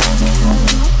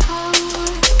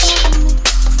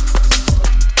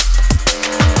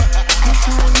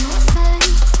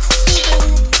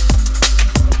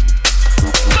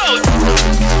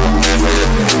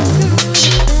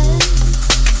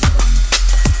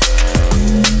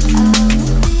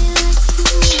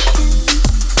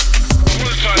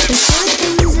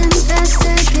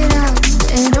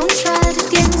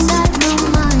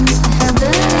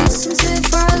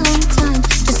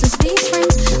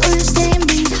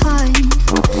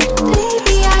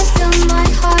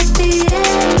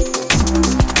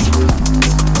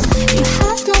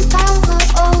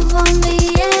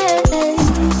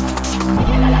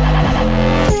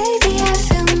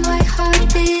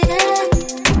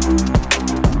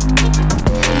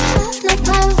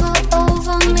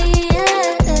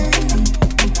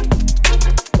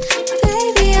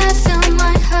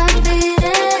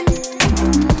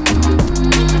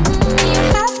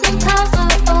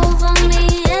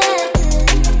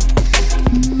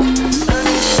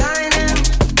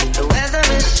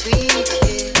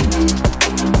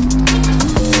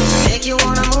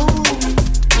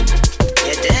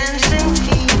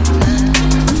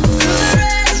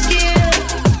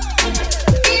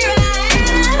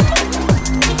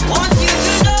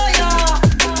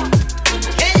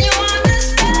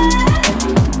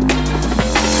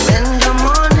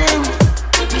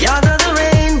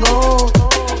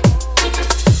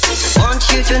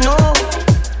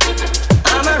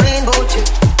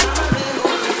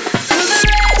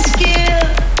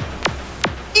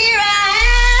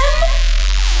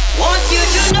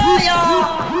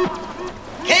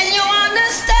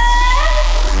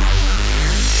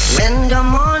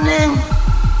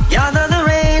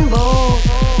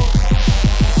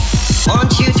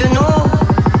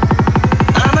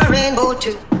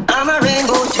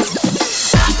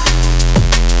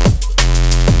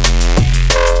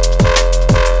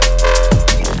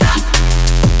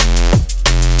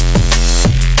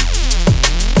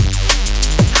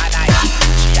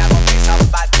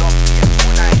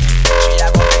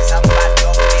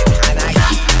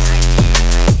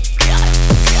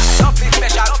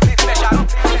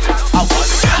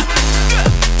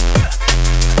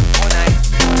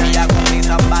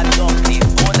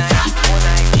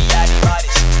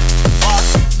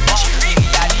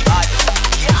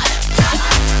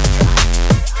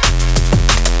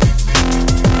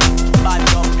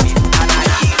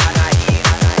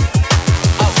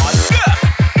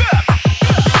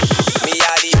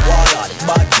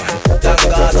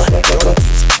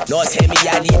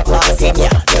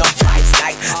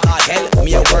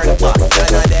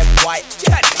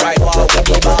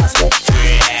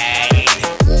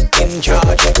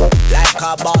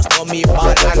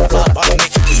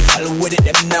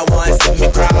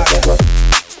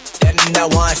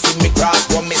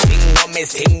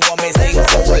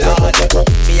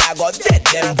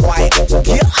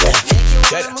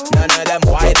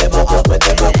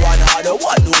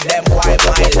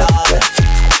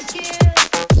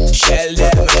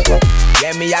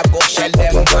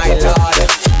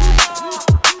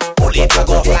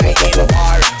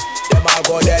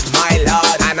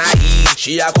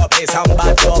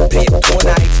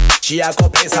 She a go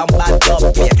play some bad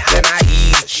dub plate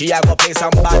Anaesthetist. She a go play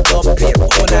some bad dub plate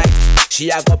all night. She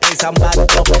a go play some bad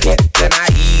dub plate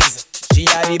Anaesthetist. She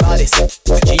a the baddest.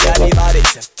 She a the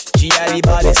baddest. She a the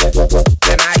baddest.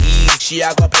 Anaesthetist. She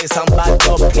a go play some bad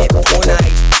dub plate all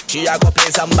night. She a go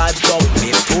play some bad dub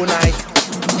plate tonight.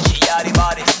 She a the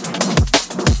baddest.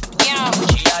 Yeah.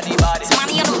 She a the baddest.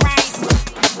 Money on the rise.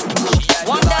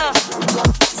 Wonder.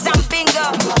 Some bingo.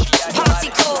 Party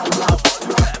cool.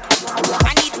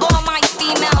 I need all my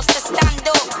females to stand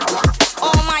up.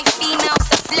 All my females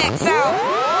to flex out.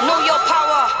 Know your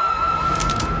power.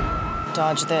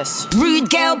 Dodge this. Rude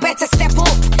girl, better step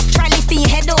up. Try lifting your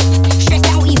head up. Stressed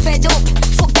out, you fed up.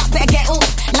 Fuck that, better get up.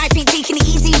 Life ain't taking it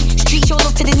easy. Street your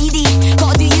love to the needy.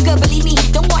 Gotta do you, girl, believe me.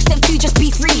 Don't watch them two, just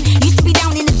be free. Used to be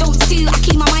down in the dumps too. I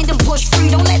clean my mind and push through.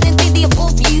 Don't let them think they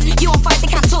above you. You on fire, they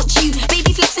can't touch you.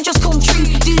 Baby flex and just come true.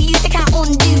 Do you, they can't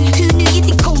undo. Who knew you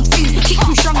think come through? Kick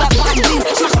them strong like bamboo.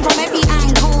 Smash them from every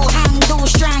angle. Handle,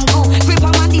 strangle. Grip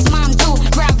on this mantle.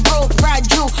 Grab rope,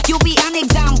 fragile. You'll be an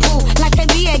example. Life can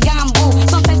be a gamble.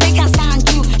 Sometimes they can't stand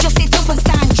you. Just sit up and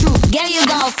stand true. Girl, you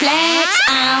gotta flex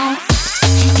out.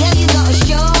 Girl, you gotta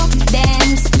show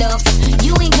them stuff.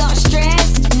 You ain't got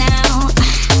stress now.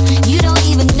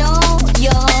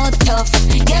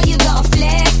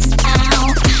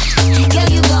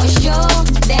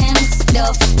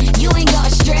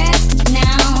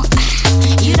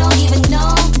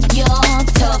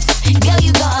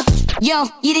 Yo,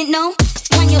 you didn't know?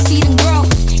 When you'll see them grow.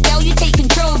 Yo, you take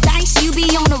control. Dice, you be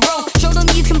on the road. Show them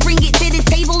you can bring it to the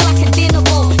table like a dinner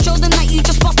bowl. Show them that you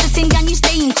just bust the thing and you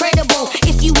stay incredible.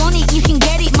 If you want it, you can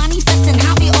get it. Manifest and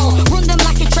have it all. Run them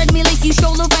like a treadmill if you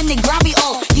show love and they grab it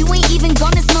all. You ain't even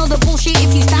gonna smell the bullshit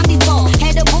if you stand it tall.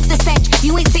 Head above the sedge.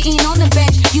 You ain't sitting on the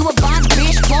bench. You a bad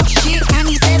bitch, fuck shit, and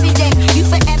it's evident. You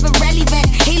forever relevant.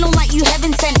 Halo like you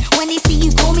heaven sent. When they see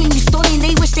you coming, you stunning.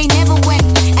 They wish they never went.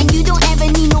 And you don't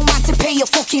ever need no man to pay your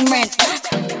fucking rent.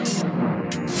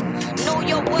 Know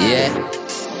your worth. Yeah.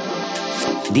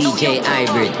 DJ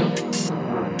Hybrid.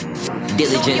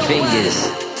 Diligent Fingers.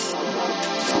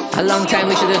 A long time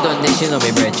we should have done this, you know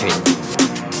me brethren.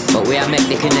 But we are make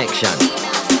the connection.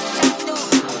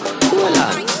 Hold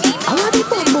on. I want to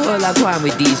put more like one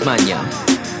with these man, yeah.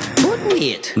 But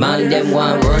wait. Man, them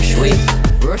want rush with.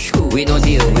 Rush who? We don't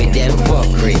deal with them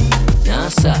fuckery. Nah,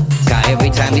 sir. Cause every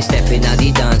time we step in at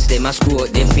the dance, they must screw up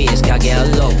them face, cause girl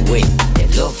love with. They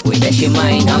love with. Let your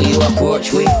mind how you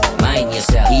approach with. Mind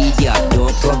yourself. Idiot,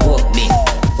 don't provoke me.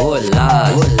 Oh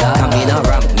Lord, come in a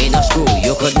ramp, me no screw.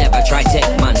 You could never try take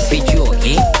man for joke,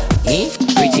 eh?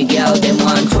 Pretty girl, them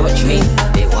want touch me.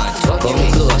 They want touch come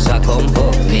me. Come closer, come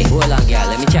hug me. Hold on, girl,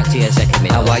 let me chat to you a second,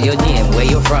 man. How are your name, where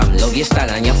you from? Love your style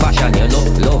and your fashion, you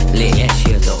look lovely. Yes,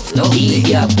 you look lovely.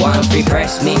 Idiot, want free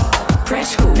press me.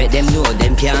 Press who? Make them know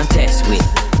them can't test with.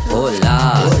 Oh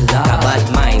Lord, a bad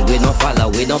mind, we no follow,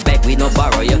 we no beg, we no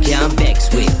borrow, you can't vex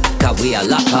with. Cause we a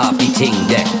lock off the thing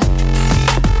there.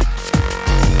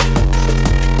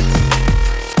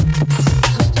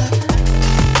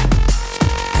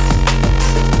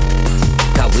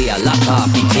 Cause we a lock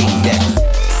off the thing there.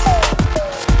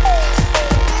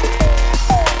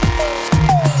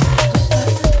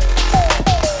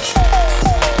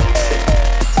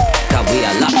 Cause we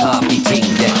a lock off the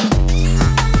thing there.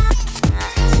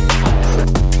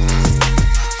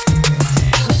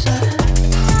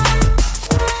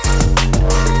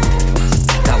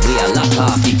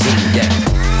 Half the thing there.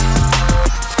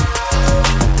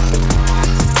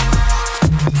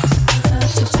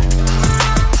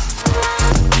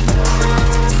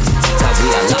 Cause we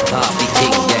a lock half the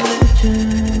thing there.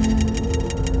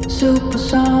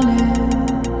 Supersonic,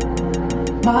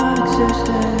 my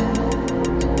existence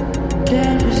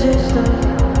can't resist it.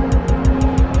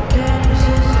 Can't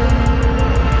resist it.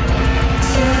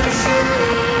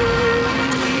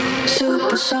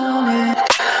 Supersonic.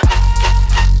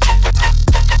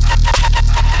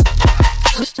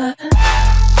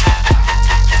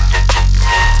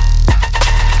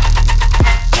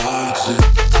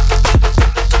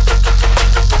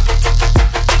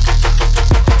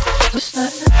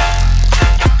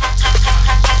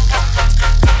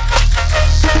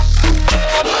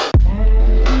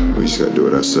 We just gotta do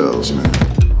it ourselves, man.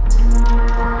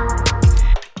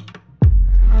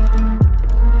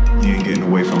 You ain't getting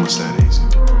away from us that easy.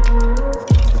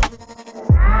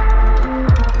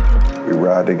 We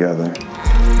ride together.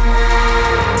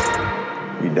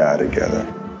 We die together.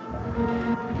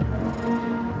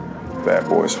 Bad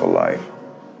boys for life.